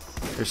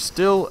 There's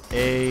still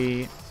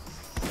a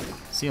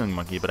ceiling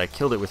monkey, but I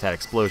killed it with that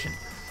explosion.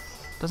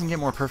 Doesn't get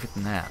more perfect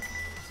than that.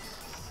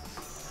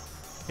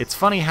 It's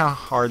funny how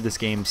hard this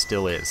game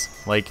still is.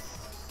 Like,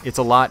 it's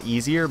a lot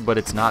easier, but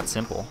it's not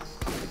simple.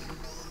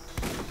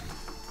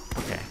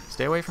 Okay,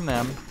 stay away from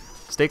them.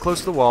 Stay close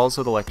to the walls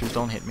so the lectors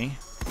don't hit me.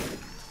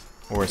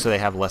 Or so they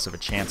have less of a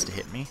chance to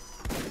hit me.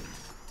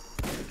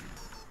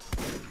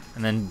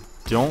 And then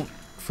don't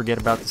forget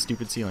about the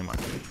stupid ceiling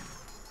monkey.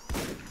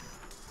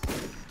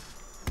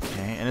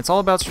 Okay, and it's all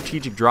about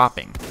strategic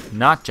dropping,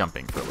 not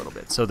jumping for a little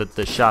bit, so that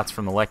the shots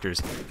from the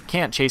lectors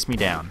can't chase me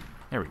down.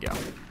 There we go.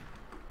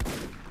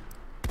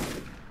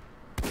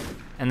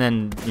 And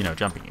then, you know,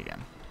 jumping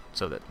again,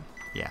 so that,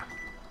 yeah,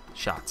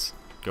 shots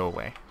go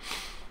away.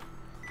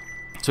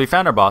 So we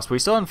found our boss, but we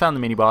still haven't found the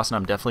mini-boss, and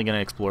I'm definitely going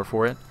to explore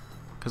for it,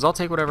 because I'll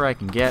take whatever I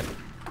can get.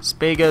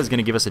 Spega is going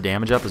to give us a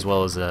damage up as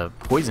well as a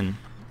poison,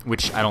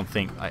 which I don't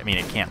think, I mean,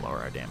 it can't lower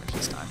our damage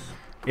this time.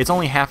 It's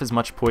only half as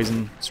much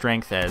poison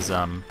strength as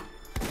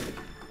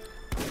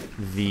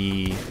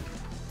the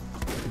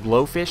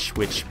blowfish,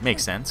 which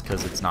makes sense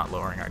because it's not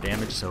lowering our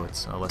damage, so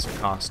it's a lesser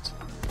cost,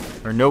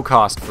 or no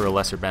cost for a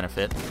lesser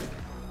benefit,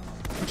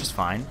 which is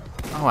fine.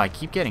 Oh, I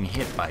keep getting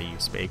hit by you,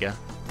 Spega.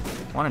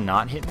 Want to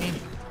not hit me?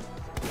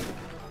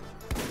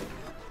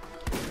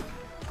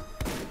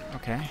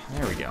 Okay,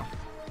 there we go.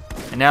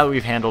 And now that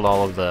we've handled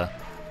all of the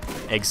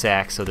egg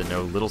sacs so that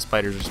no little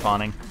spiders are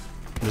spawning,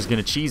 I'm just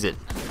going to cheese it.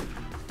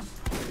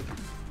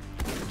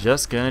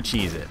 Just going to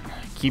cheese it.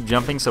 Keep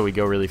jumping so we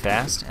go really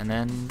fast, and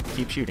then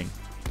keep shooting.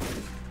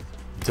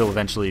 Until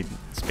eventually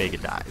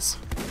Spega dies.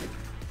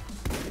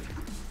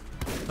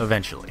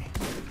 Eventually.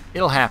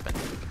 It'll happen.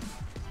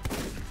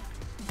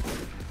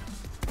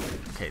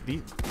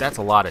 Okay, that's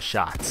a lot of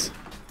shots.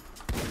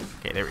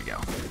 Okay, there we go.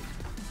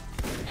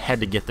 Had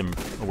to get them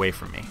away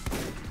from me.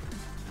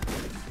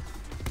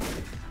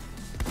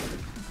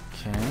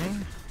 Okay.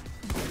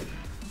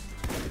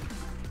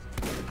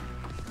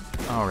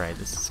 Alright,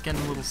 this is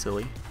getting a little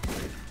silly.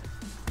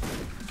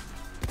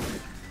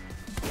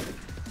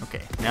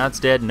 Okay, now it's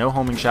dead. No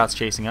homing shots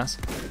chasing us.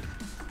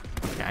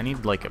 Okay, I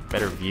need like a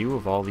better view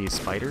of all these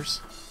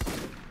spiders.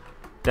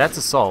 That's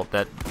assault.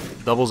 That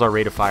doubles our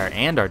rate of fire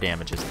and our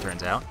damage, as it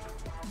turns out.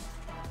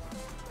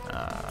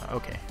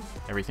 Okay,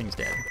 everything's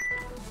dead.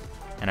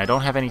 And I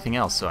don't have anything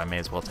else, so I may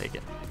as well take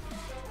it.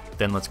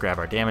 Then let's grab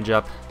our damage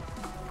up.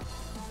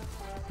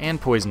 And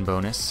poison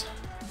bonus.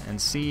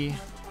 And see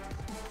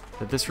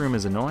that this room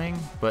is annoying,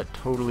 but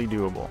totally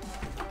doable.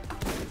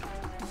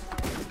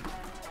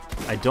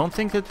 I don't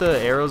think that the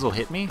arrows will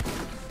hit me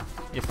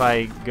if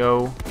I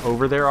go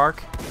over their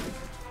arc.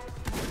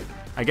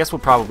 I guess we'll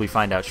probably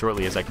find out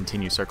shortly as I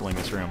continue circling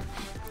this room.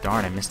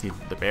 Darn, I missed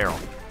the barrel.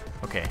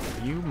 Okay,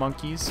 you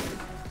monkeys.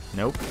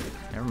 Nope,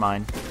 never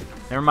mind.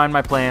 Never mind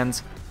my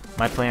plans.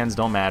 My plans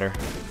don't matter.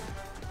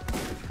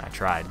 I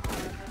tried.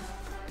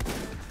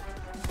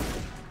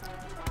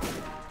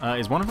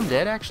 Is one of them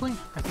dead, actually?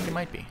 I think it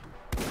might be.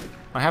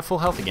 I have full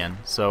health again,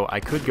 so I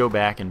could go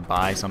back and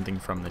buy something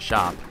from the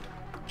shop,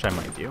 which I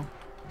might do.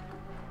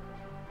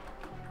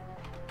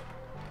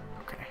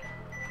 Okay.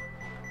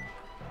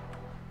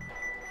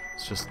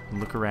 Let's just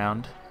look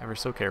around ever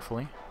so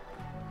carefully.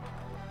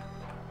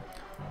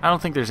 I don't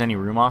think there's any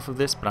room off of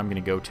this, but I'm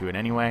going to go to it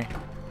anyway.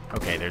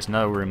 Okay, there's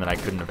no room that I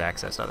couldn't have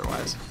accessed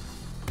otherwise.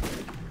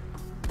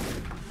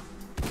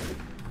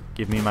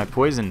 Give me my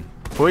poison.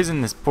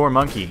 Poison this poor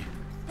monkey.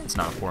 It's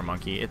not a poor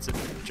monkey, it's a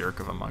jerk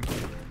of a monkey.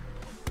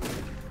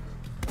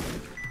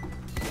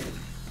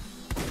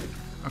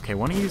 Okay,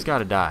 one of you's got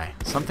to die.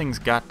 Something's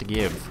got to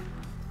give.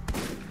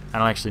 I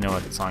don't actually know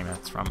what song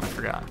that's from, I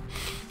forgot.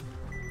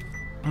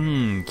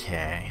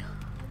 Okay.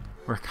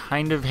 We're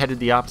kind of headed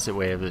the opposite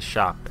way of this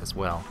shop as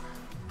well.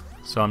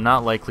 So I'm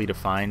not likely to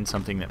find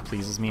something that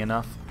pleases me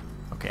enough.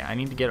 Okay, I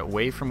need to get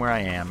away from where I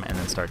am and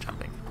then start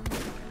jumping.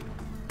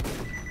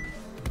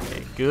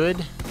 Okay,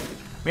 good.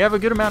 We have a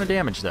good amount of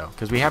damage, though,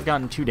 because we have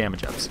gotten 2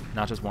 damage ups,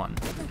 not just 1.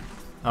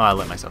 Oh, I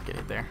let myself get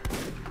hit there.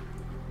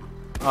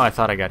 Oh, I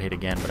thought I got hit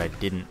again, but I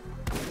didn't.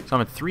 So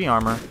I'm at 3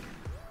 armor,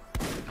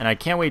 and I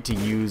can't wait to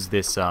use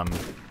this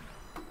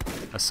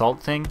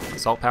assault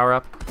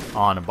power-up,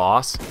 on a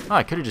boss. Oh,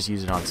 I could have just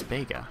used it on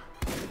Spega.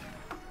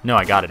 No,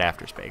 I got it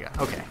after Spega.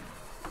 Okay.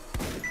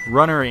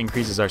 Runner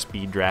increases our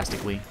speed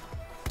drastically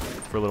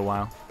for a little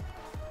while.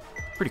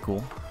 Pretty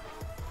cool.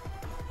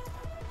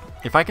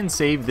 If I can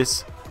save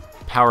this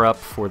power up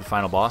for the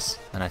final boss,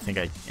 then I think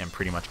I am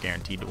pretty much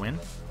guaranteed to win.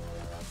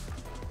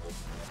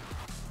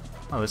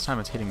 Oh, this time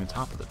it's hitting the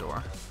top of the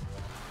door.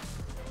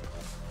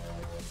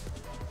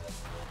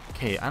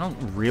 Okay, I don't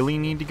really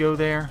need to go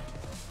there.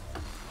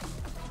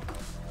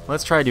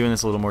 Let's try doing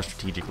this a little more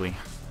strategically.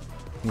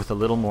 With a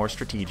little more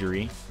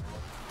strategery.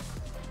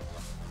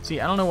 See,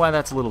 I don't know why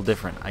that's a little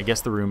different. I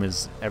guess the room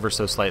is ever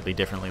so slightly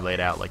differently laid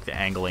out, like the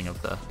angling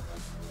of the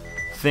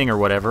thing or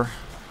whatever.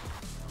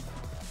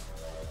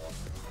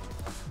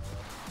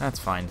 That's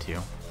fine too.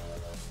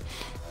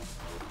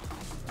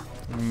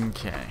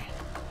 Okay.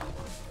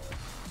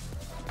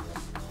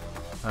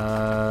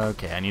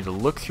 Okay, I need to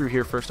look through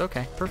here first.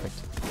 Okay, perfect.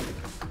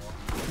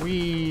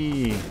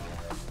 Whee!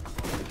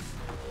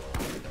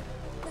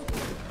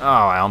 Oh,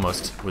 I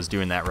almost was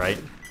doing that right.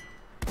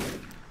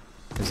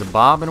 There's a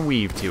bob and a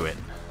weave to it.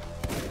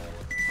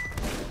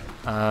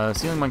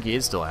 Ceiling Monkey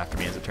is still after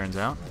me, as it turns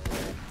out.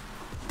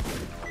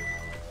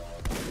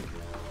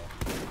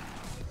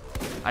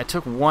 I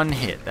took 1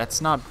 hit.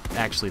 That's not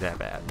actually that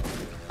bad.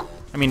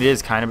 I mean, it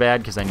is kind of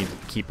bad because I need to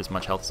keep as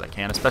much health as I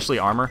can, especially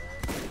armor,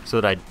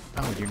 so that I...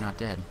 Oh, you're not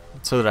dead.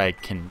 So that I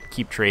can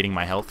keep trading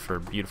my health for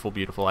beautiful,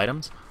 beautiful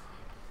items.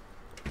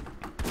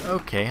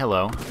 Okay,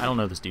 hello. I don't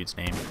know this dude's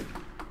name.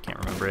 Can't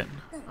remember it.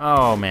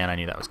 Oh, man, I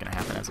knew that was going to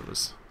happen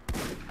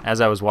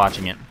as I was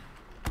watching it.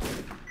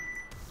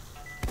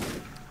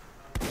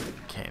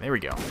 Okay, there we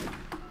go.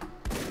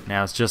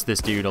 Now it's just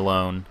this dude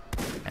alone,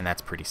 and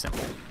that's pretty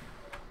simple.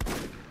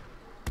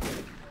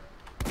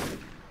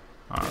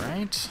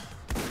 Alright.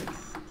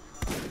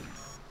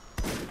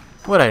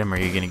 What item are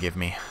you going to give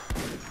me?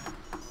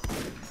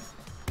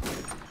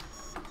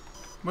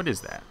 What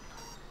is that?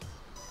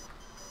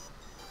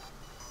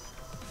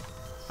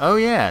 Oh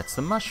yeah, it's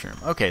the mushroom.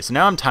 Okay, so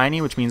now I'm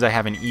tiny, which means I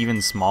have an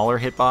even smaller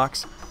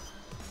hitbox.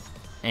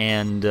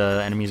 And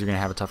enemies are going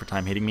to have a tougher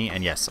time hitting me.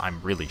 And yes,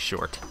 I'm really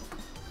short.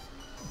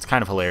 It's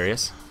kind of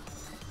hilarious.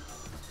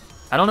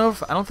 I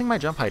don't think my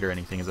jump height or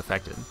anything is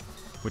affected,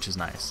 which is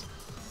nice.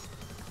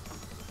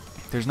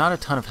 there's not a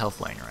ton of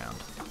health laying around.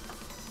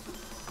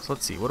 So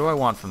let's see, what do I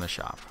want from the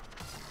shop?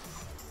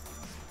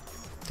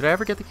 Did I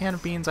ever get the can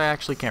of beans? I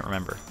actually can't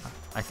remember.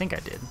 I think I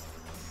did.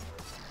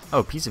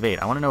 Oh, piece of 8.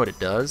 I want to know what it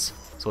does,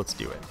 so let's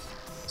do it.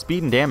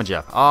 Speed and damage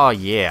up. Oh,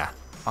 yeah.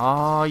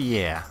 Oh,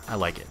 yeah. I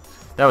like it.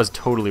 That was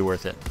totally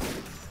worth it.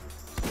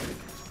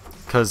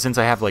 Because since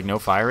I have, like, no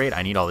fire rate,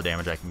 I need all the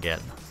damage I can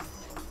get.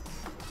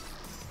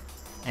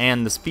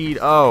 And the speed...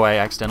 Oh, I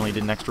accidentally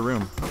did an extra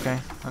room. Okay,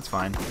 that's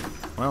fine.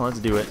 Well, let's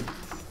do it.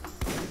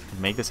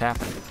 Make this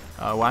happen.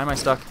 Why am I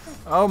stuck?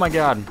 Oh, my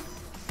God.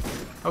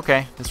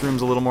 Okay, this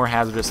room's a little more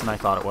hazardous than I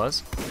thought it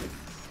was.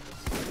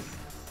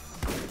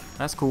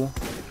 That's cool.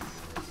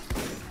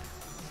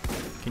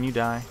 Can you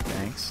die?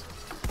 Thanks.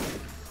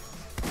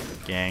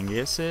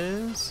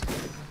 Gangus's.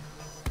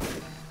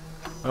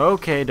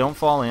 Okay, don't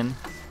fall in.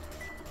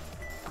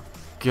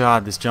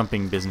 God, this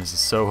jumping business is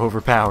so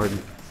overpowered.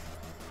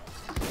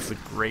 It's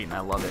great and I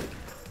love it.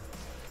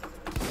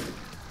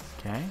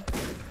 Okay.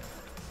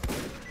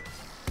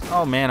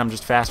 Oh man, I'm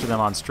just faster than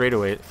them on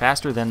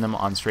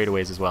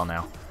straightaways as well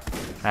now.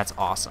 That's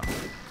awesome.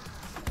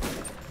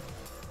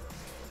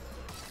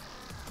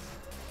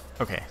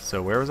 Okay,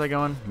 so where was I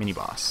going? Mini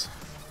boss.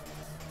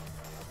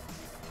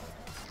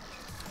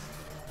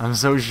 I'm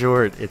so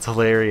short. It's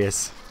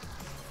hilarious.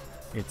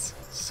 It's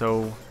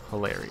so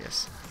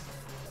hilarious.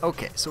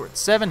 Okay, so we're at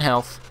 7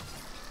 health.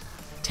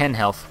 10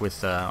 health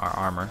with our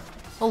armor.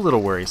 A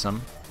little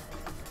worrisome.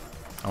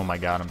 Oh my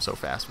god, I'm so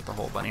fast with the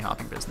whole bunny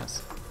hopping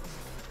business.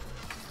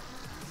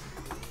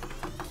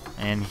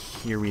 And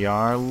here we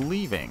are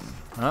leaving.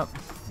 Oh,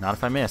 not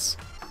if I miss.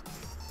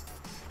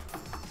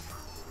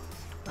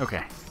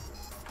 Okay.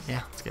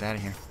 Yeah, let's get out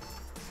of here.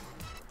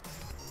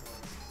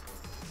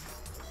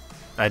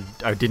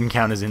 I didn't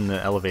count as in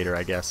the elevator,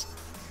 I guess.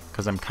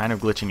 Because I'm kind of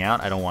glitching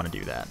out, I don't want to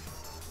do that.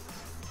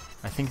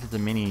 I think that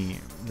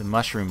the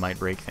mushroom might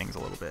break things a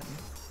little bit.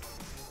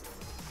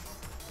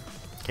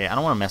 Okay, I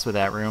don't want to mess with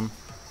that room.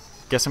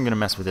 Guess I'm going to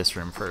mess with this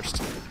room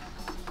first.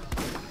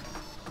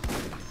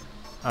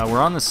 We're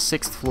on the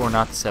 6th floor,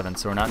 not the 7th,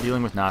 so we're not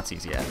dealing with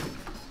Nazis yet.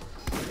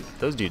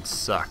 Those dudes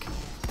suck.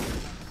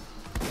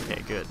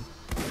 Okay, good.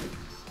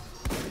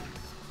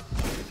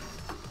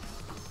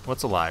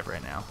 What's alive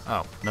right now?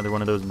 Oh, another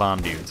one of those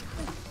bomb dudes.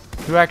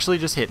 Who actually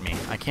just hit me.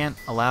 I can't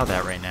allow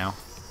that right now.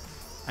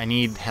 I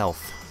need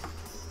health.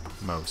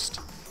 Most.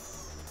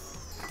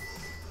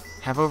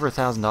 Have over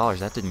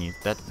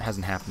 $1,000. That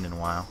hasn't happened in a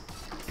while.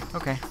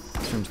 Okay,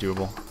 this room's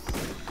doable.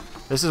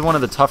 This is one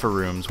of the tougher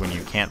rooms when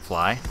you can't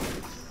fly.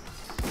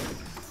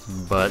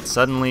 But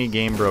suddenly,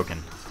 game broken.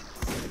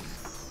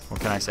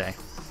 What can I say?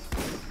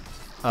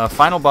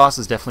 Final boss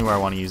is definitely where I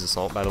want to use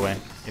Assault, by the way,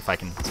 if I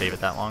can save it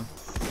that long.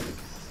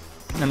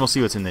 And we'll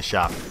see what's in this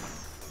shop.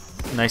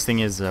 Nice thing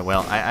is,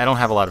 well, I don't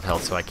have a lot of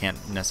health, so I can't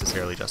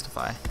necessarily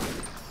justify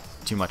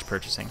too much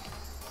purchasing.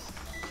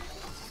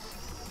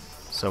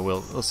 So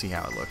we'll see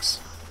how it looks.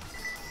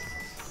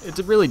 It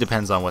really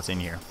depends on what's in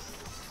here.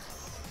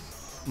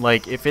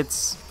 Like, if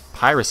it's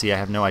piracy, I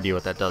have no idea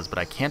what that does, but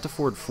I can't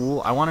afford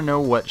Fool. I want to know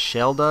what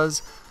Shell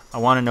does. I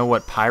want to know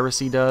what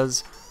piracy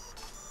does.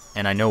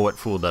 And I know what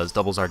Fool does.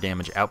 Doubles our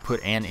damage output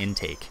and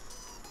intake.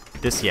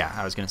 This, yeah,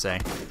 I was going to say.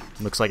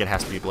 Looks like it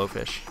has to be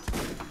Blowfish.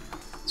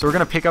 So we're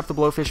going to pick up the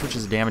Blowfish, which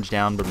is damage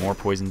down, but more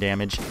poison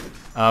damage.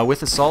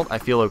 With Assault, I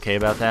feel okay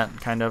about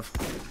that, kind of.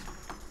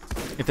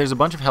 If there's a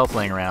bunch of health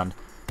laying around,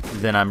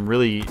 then I'm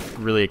really,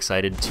 really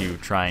excited to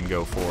try and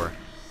go for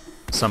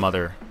some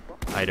other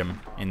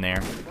item in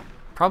there.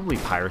 Probably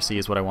Piracy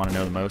is what I want to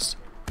know the most,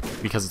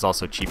 because it's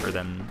also cheaper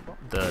than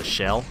the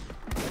Shell.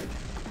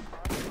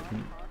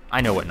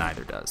 I know what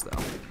neither does,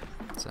 though.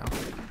 So,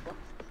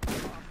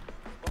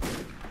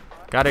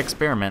 gotta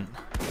experiment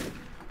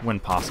when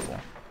possible.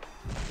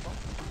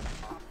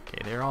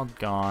 Okay, they're all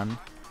gone.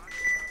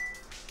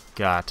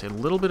 Got a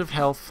little bit of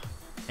health,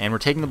 and we're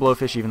taking the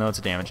Blowfish even though it's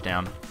a damage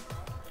down.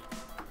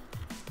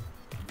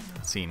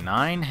 Let's see,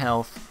 9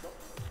 health.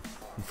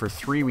 And for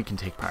 3 we can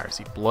take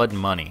Piracy. Blood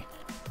Money.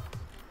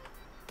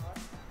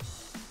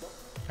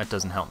 That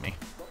doesn't help me.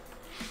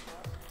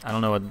 I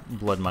don't know what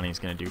Blood Money is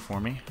going to do for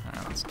me.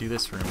 Alright, let's do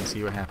this room and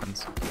see what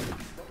happens.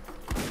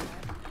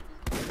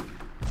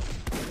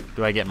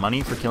 Do I get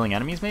money for killing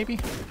enemies, maybe?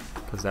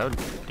 Because that would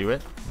do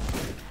it.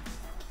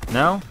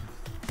 No?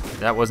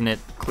 That wasn't it,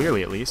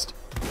 clearly at least.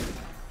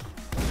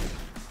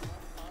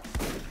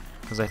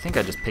 Because I think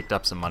I just picked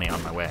up some money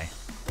on my way.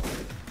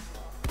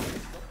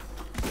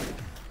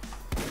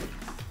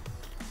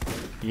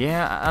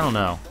 Yeah, I don't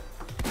know.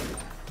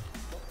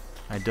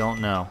 I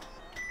don't know.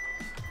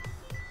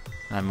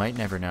 I might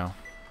never know.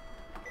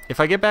 If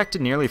I get back to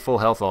nearly full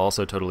health, I'll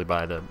also totally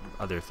buy the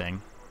other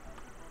thing.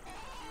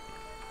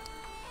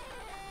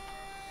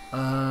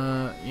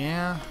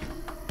 Yeah.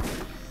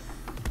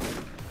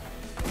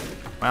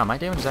 Wow, my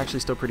damage is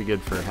actually still pretty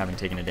good for having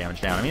taken a damage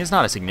down. I mean, it's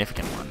not a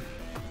significant one.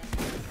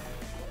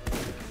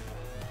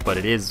 But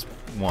it is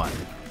one.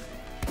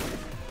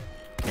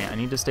 Okay, I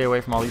need to stay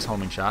away from all these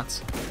homing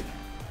shots.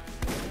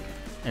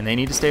 And they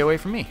need to stay away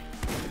from me.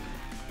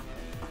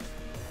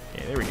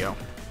 Okay, there we go.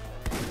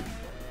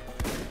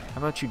 How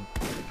about you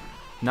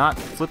not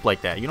flip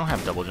like that? You don't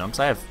have double jumps.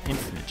 I have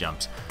infinite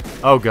jumps.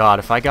 Oh god,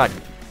 if I got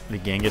the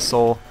Genghis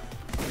Soul,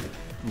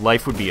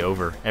 life would be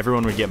over.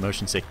 Everyone would get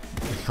motion sick.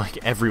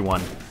 Like,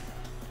 everyone.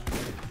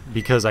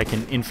 Because I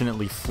can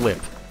infinitely flip.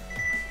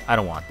 I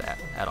don't want that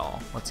at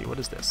all. Let's see, what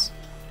is this?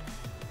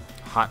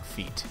 Hot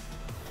feet.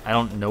 I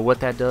don't know what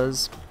that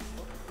does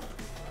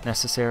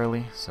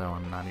necessarily, so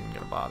I'm not even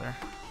gonna bother.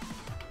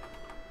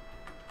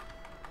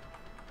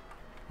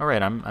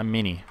 Alright, I'm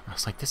Mini. I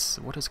was like,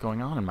 what is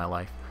going on in my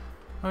life?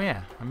 Oh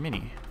yeah, I'm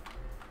Mini.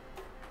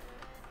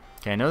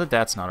 Okay, I know that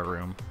that's not a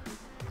room,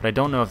 but I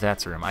don't know if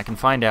that's a room. I can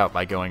find out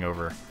by going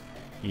over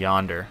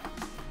yonder.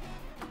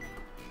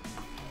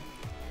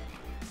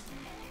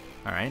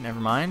 Alright, never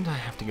mind. I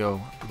have to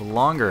go the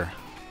longer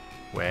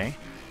way.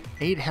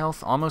 8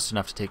 health, almost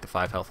enough to take the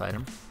 5 health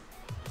item.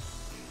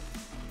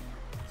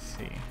 Let's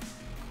see.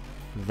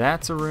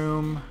 That's a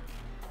room.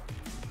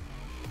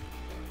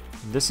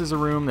 This is a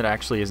room that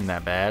actually isn't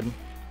that bad.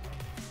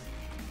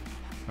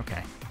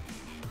 Okay.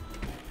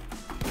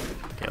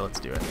 Okay,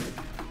 let's do it.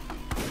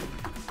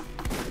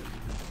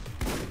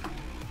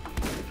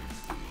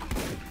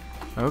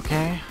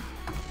 Okay.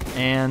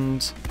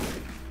 And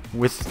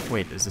with...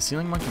 Wait, is the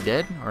ceiling monkey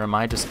dead? Or am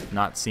I just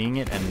not seeing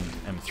it and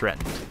am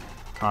threatened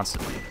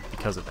constantly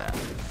because of that?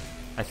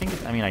 I think...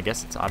 I mean, I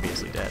guess it's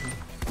obviously dead.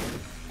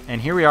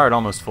 And here we are at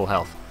almost full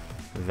health.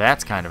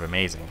 That's kind of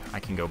amazing. I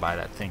can go buy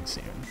that thing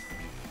soon.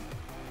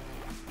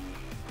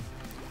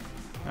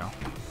 No.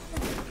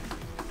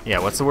 Yeah,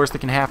 what's the worst that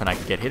can happen? I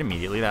can get hit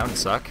immediately. That would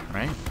suck,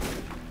 right?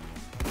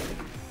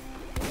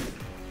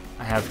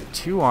 I have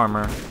 2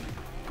 armor.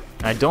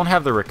 And I don't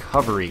have the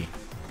recovery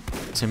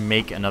to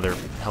make another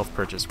health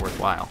purchase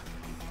worthwhile.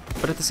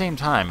 But at the same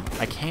time,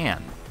 I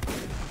can.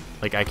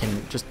 Like, I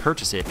can just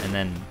purchase it and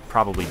then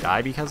probably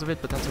die because of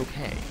it, but that's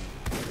okay.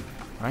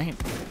 Right?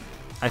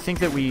 I think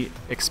that we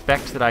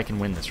expect that I can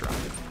win this run.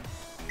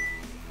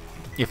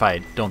 If I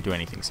don't do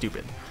anything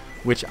stupid.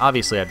 Which,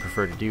 obviously, I'd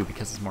prefer to do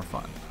because it's more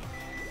fun.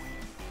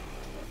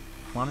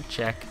 Want to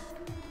check.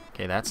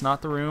 Okay, that's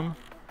not the room.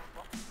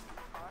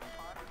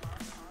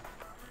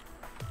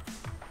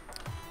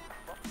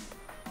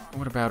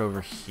 What about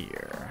over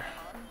here?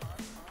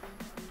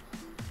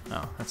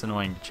 Oh, that's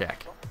annoying to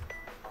check.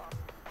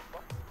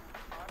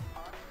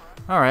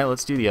 Alright,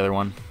 let's do the other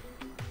one.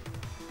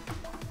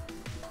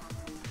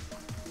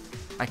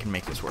 I can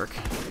make this work.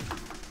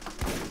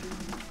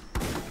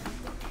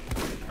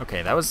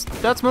 Okay,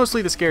 that's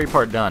mostly the scary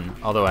part done,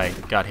 although I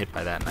got hit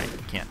by that and I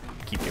can't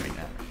keep doing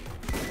that.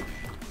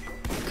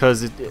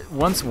 Because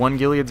once one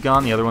Gilead's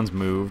gone, the other one's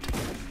moved,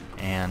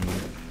 and,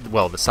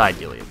 well, the side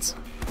Gileads.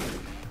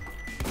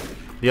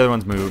 The other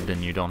one's moved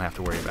and you don't have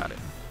to worry about it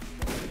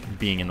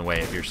being in the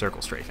way of your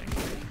circle strafing.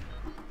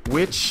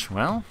 Which,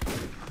 well,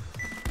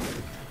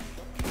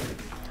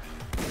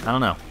 I don't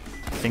know.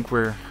 I think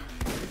we're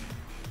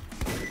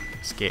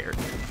scared.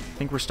 I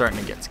think we're starting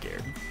to get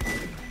scared.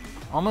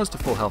 Almost to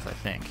full health, I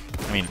think.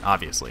 I mean,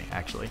 obviously,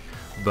 actually.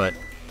 But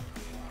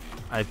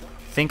I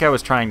think I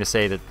was trying to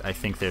say that I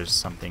think there's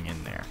something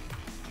in there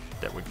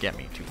that would get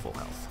me to full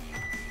health.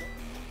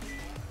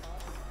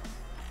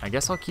 I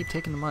guess I'll keep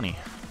taking the money.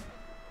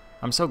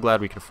 I'm so glad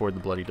we could afford the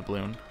bloody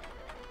doubloon.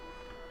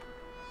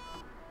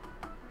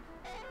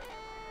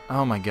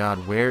 Oh my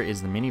god, where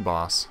is the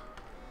mini-boss?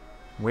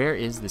 Where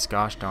is this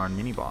gosh darn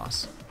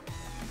mini-boss?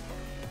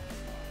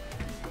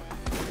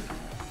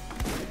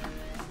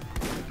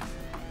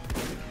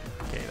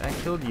 Okay, that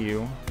killed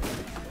you.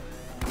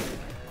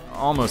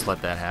 Almost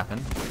let that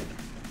happen.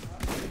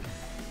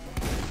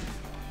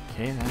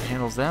 Okay, that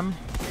handles them.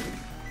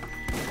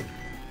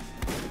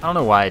 I don't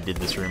know why I did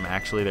this room,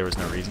 actually. There was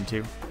no reason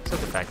to.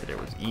 Except the fact that it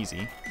was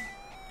easy.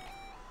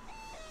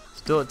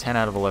 Still at 10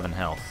 out of 11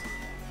 health.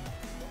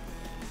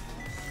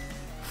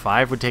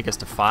 5 would take us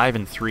to 5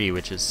 and 3,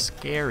 which is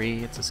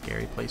scary. It's a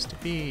scary place to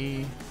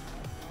be.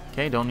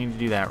 Okay, don't need to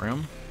do that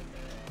room.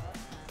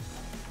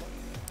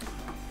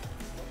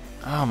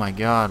 Oh my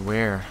god,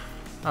 where?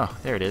 Oh,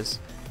 there it is.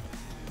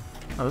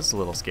 Oh, this is a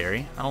little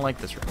scary. I don't like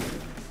this room.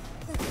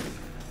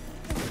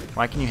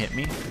 Why can you hit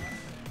me?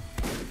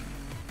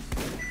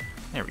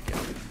 There we go.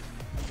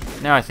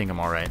 Now I think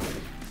I'm alright.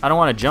 I don't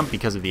want to jump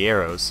because of the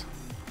arrows.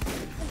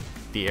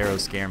 The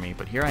arrows scare me,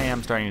 but here I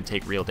am starting to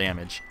take real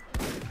damage.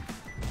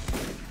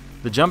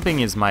 The jumping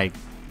is my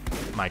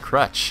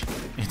crutch.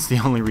 It's the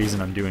only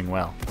reason I'm doing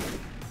well.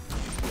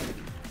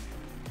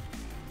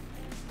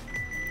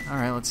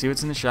 Alright, let's see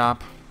what's in the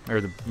shop.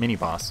 Or the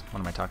mini-boss. What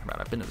am I talking about?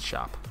 I've been to the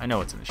shop. I know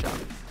what's in the shop.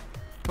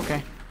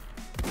 Okay.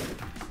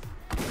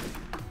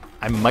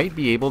 I might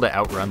be able to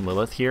outrun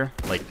Lilith here,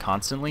 like,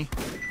 constantly.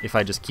 If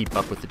I just keep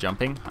up with the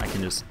jumping, I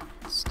can just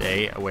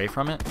stay away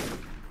from it.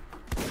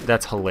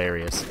 That's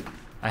hilarious.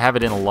 I have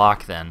it in a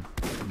lock then,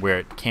 where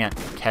it can't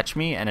catch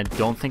me, and I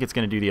don't think it's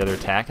going to do the other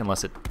attack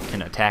unless it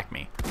can attack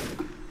me.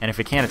 And if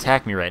it can't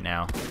attack me right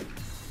now,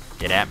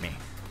 get at me.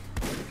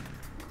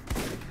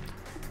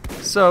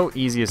 So,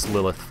 easiest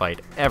Lilith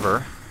fight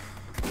ever.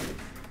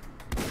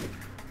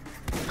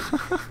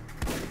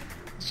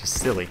 It's just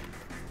silly.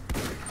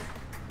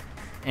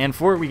 And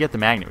for it, we get the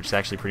magnet, which is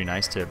actually pretty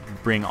nice to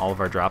bring all of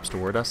our drops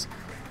toward us.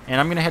 And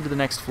I'm going to head to the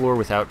next floor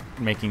without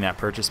making that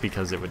purchase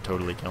because it would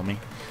totally kill me.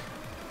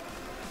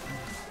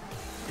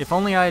 If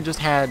only I had just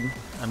had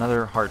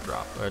another heart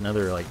drop, or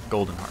another like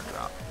golden heart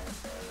drop.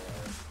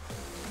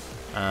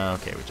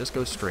 Okay, we just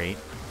go straight.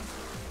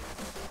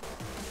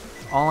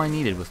 All I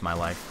needed with my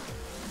life.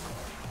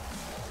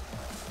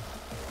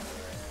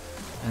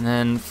 And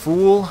then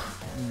Fool,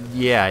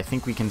 yeah, I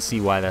think we can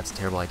see why that's a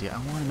terrible idea. I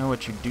want to know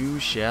what you do,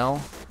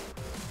 Shell.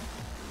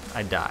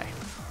 I die.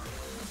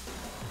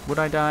 Would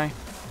I die?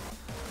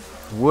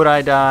 Would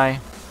I die?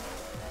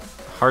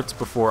 Hearts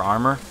before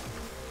armor?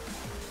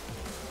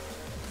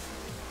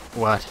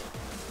 What?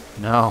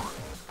 No.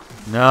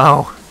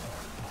 No!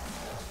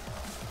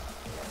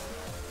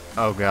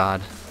 Oh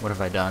god, what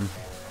have I done?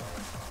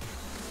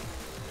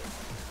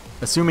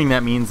 Assuming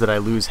that means that I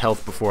lose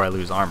health before I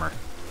lose armor,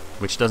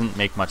 which doesn't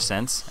make much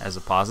sense as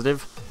a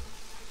positive.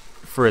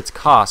 For its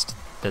cost,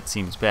 that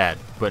seems bad,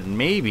 but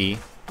maybe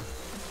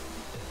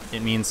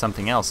it means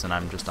something else and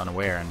I'm just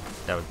unaware, and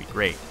that would be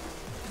great.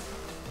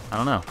 I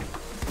don't know.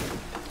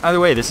 Either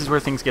way, this is where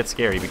things get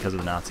scary because of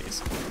the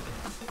Nazis.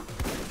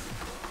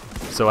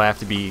 So I have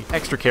to be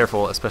extra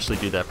careful, especially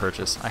do that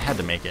purchase. I had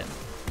to make it.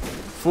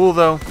 Fool,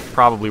 though,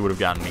 probably would have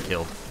gotten me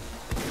killed.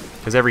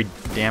 Because every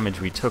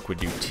damage we took would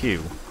do 2.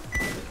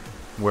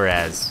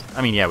 Whereas,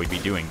 I mean, yeah, we'd be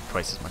doing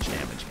twice as much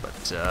damage,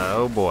 but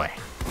oh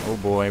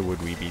boy,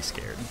 would we be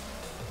scared.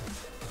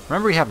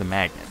 Remember, we have the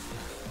magnet.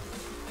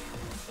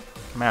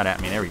 Come out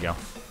at me, there we go.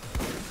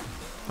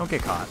 Don't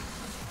get caught.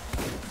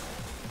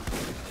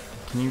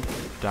 Can you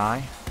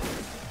die?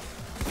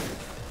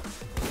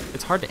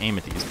 It's hard to aim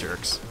at these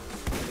jerks.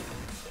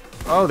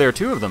 Oh, there are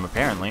 2 of them,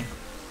 apparently.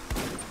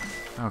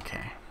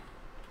 Okay.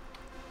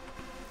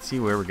 Let's see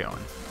where we're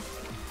going.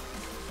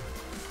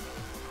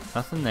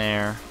 Nothing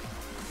there.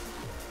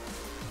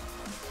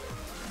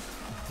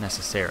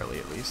 Necessarily,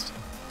 at least.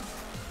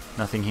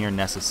 Nothing here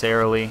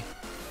necessarily.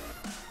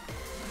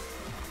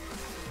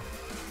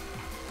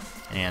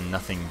 And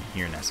nothing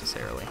here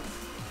necessarily.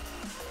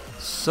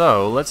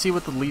 So, let's see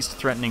what the least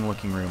threatening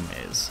looking room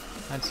is.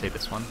 I'd say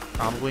this one,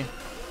 probably.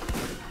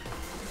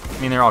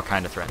 I mean, they're all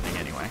kind of threatening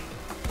anyway.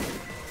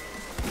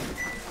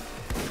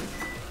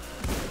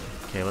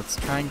 Okay, let's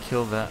try and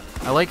kill that.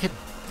 I like it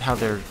how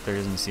there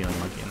isn't a ceiling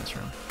monkey in this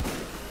room.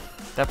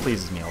 That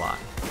pleases me a lot.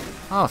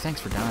 Oh, thanks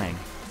for dying.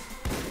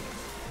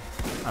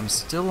 I'm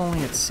still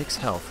only at 6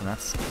 health, and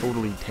that's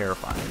totally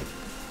terrifying.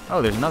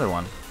 Oh, there's another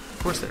one. Of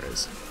course there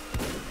is.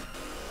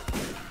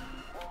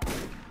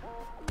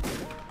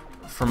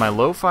 For my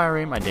low fire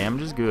rate, my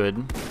damage is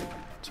good,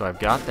 so I've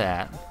got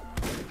that.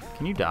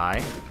 Can you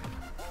die?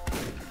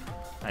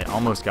 I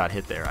almost got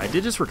hit there. I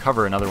did just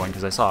recover another one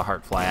because I saw a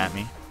heart fly at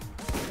me,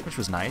 which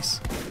was nice.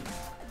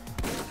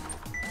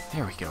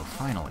 There we go,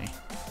 finally.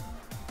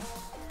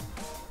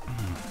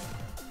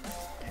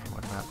 Okay,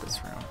 what about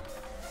this room?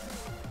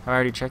 Have I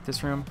already checked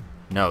this room?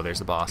 No, there's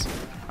the boss.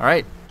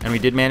 Alright, and we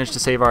did manage to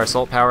save our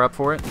assault power up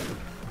for it.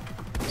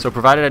 So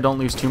provided I don't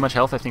lose too much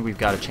health, I think we've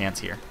got a chance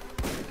here.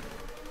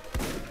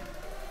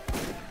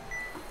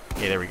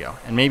 Okay, there we go.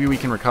 And maybe we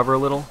can recover a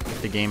little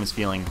if the game is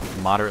feeling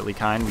moderately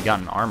kind. We got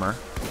an armor.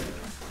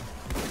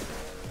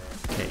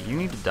 Okay, you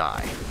need to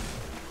die.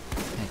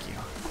 Thank you.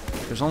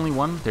 There's only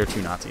one? There are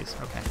 2 Nazis.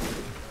 Okay.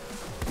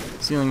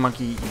 Ceiling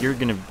monkey, you're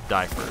gonna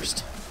die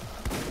first.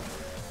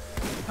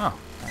 Oh,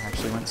 that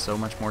actually went so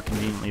much more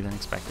conveniently than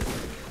expected.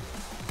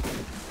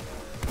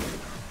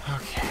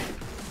 Okay.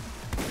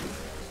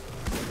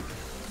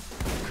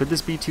 Could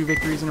this be 2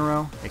 victories in a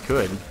row? It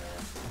could.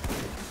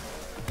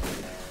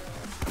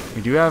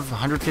 We do have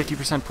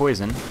 150%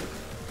 poison.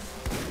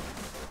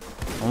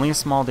 Only a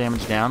small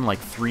damage down, like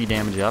 3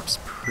 damage ups.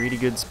 Pretty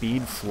good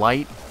speed.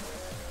 Flight.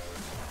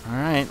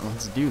 Alright,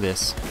 let's do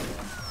this.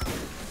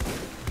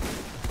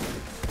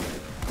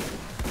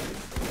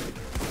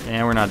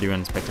 And we're not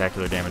doing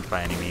spectacular damage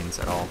by any means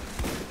at all.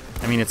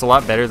 I mean, it's a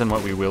lot better than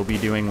what we will be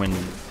doing when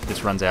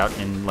this runs out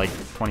in like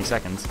 20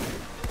 seconds.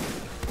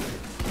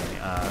 Okay,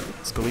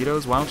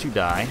 Skeletos, why don't you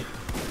die?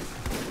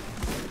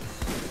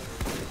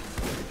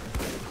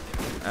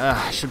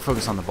 I should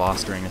focus on the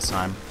boss during this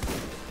time.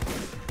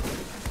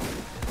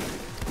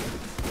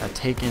 I've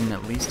taken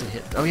at least a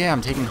hit. Oh yeah,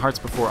 I'm taking hearts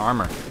before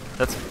armor.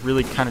 That's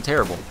really kind of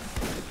terrible.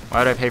 Why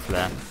would I pay for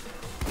that?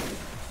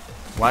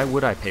 Why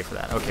would I pay for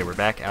that? Okay, we're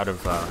back out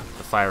of the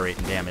fire rate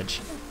and damage.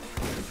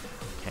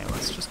 Okay,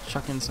 let's just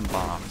chuck in some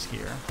bombs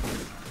here.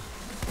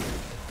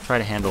 Try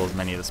to handle as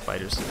many of the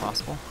spiders as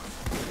possible.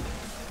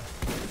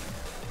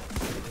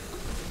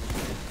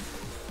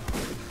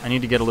 I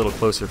need to get a little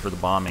closer for the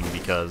bombing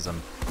because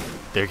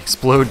they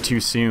explode too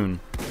soon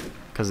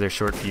because they're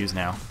short fuse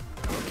now.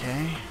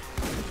 Okay.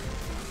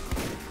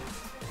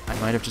 I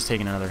might have just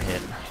taken another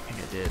hit. I think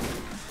I did.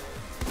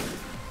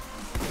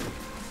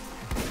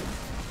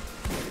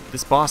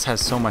 This boss has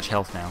so much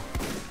health now.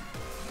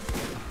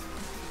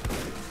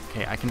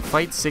 Okay, I can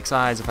fight 6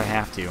 eyes if I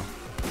have to.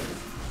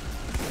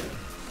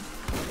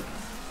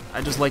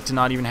 I just like to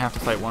not even have to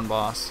fight one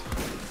boss.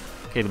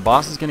 Okay, the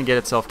boss is going to get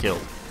itself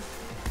killed.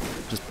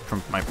 just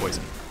from my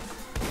poison.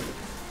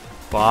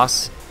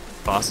 Boss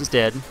is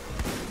dead.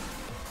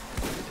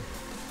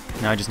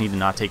 Now I just need to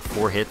not take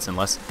 4 hits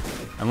unless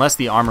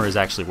the armor is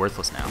actually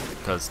worthless now,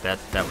 because that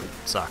would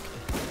suck.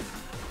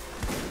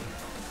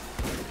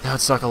 That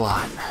would suck a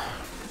lot.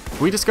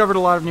 We discovered a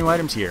lot of new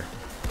items here.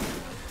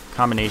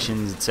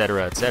 Combinations,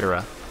 etc.,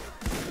 etc.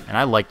 And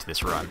I liked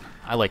this run.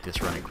 I liked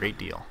this run a great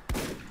deal.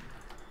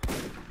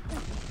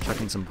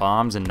 Chucking some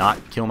bombs and not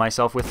kill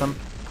myself with them.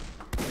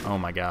 Oh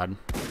my god.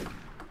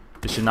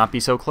 This should not be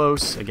so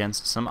close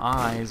against some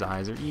eyes.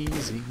 Eyes are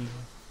easy.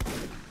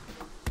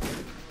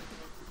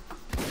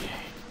 Okay,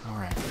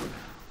 alright.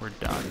 We're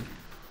done.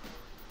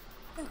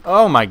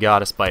 Oh my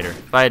god, a spider.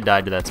 If I had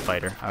died to that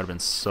spider, I would have been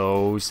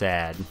so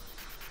sad.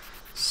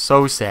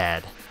 So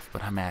sad.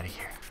 But I'm out of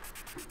here.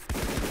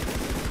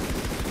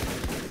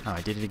 Oh,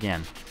 I did it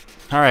again.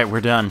 Alright,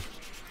 we're done.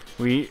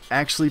 We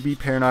actually beat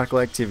Paranautical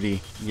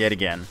Activity yet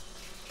again.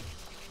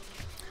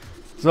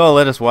 So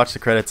let us watch the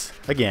credits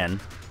again.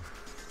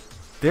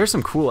 There's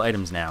some cool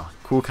items now.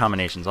 Cool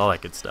combinations, all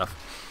that good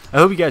stuff. I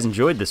hope you guys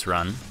enjoyed this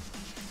run.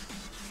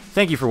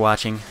 Thank you for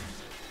watching.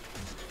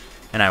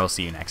 And I will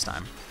see you next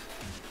time.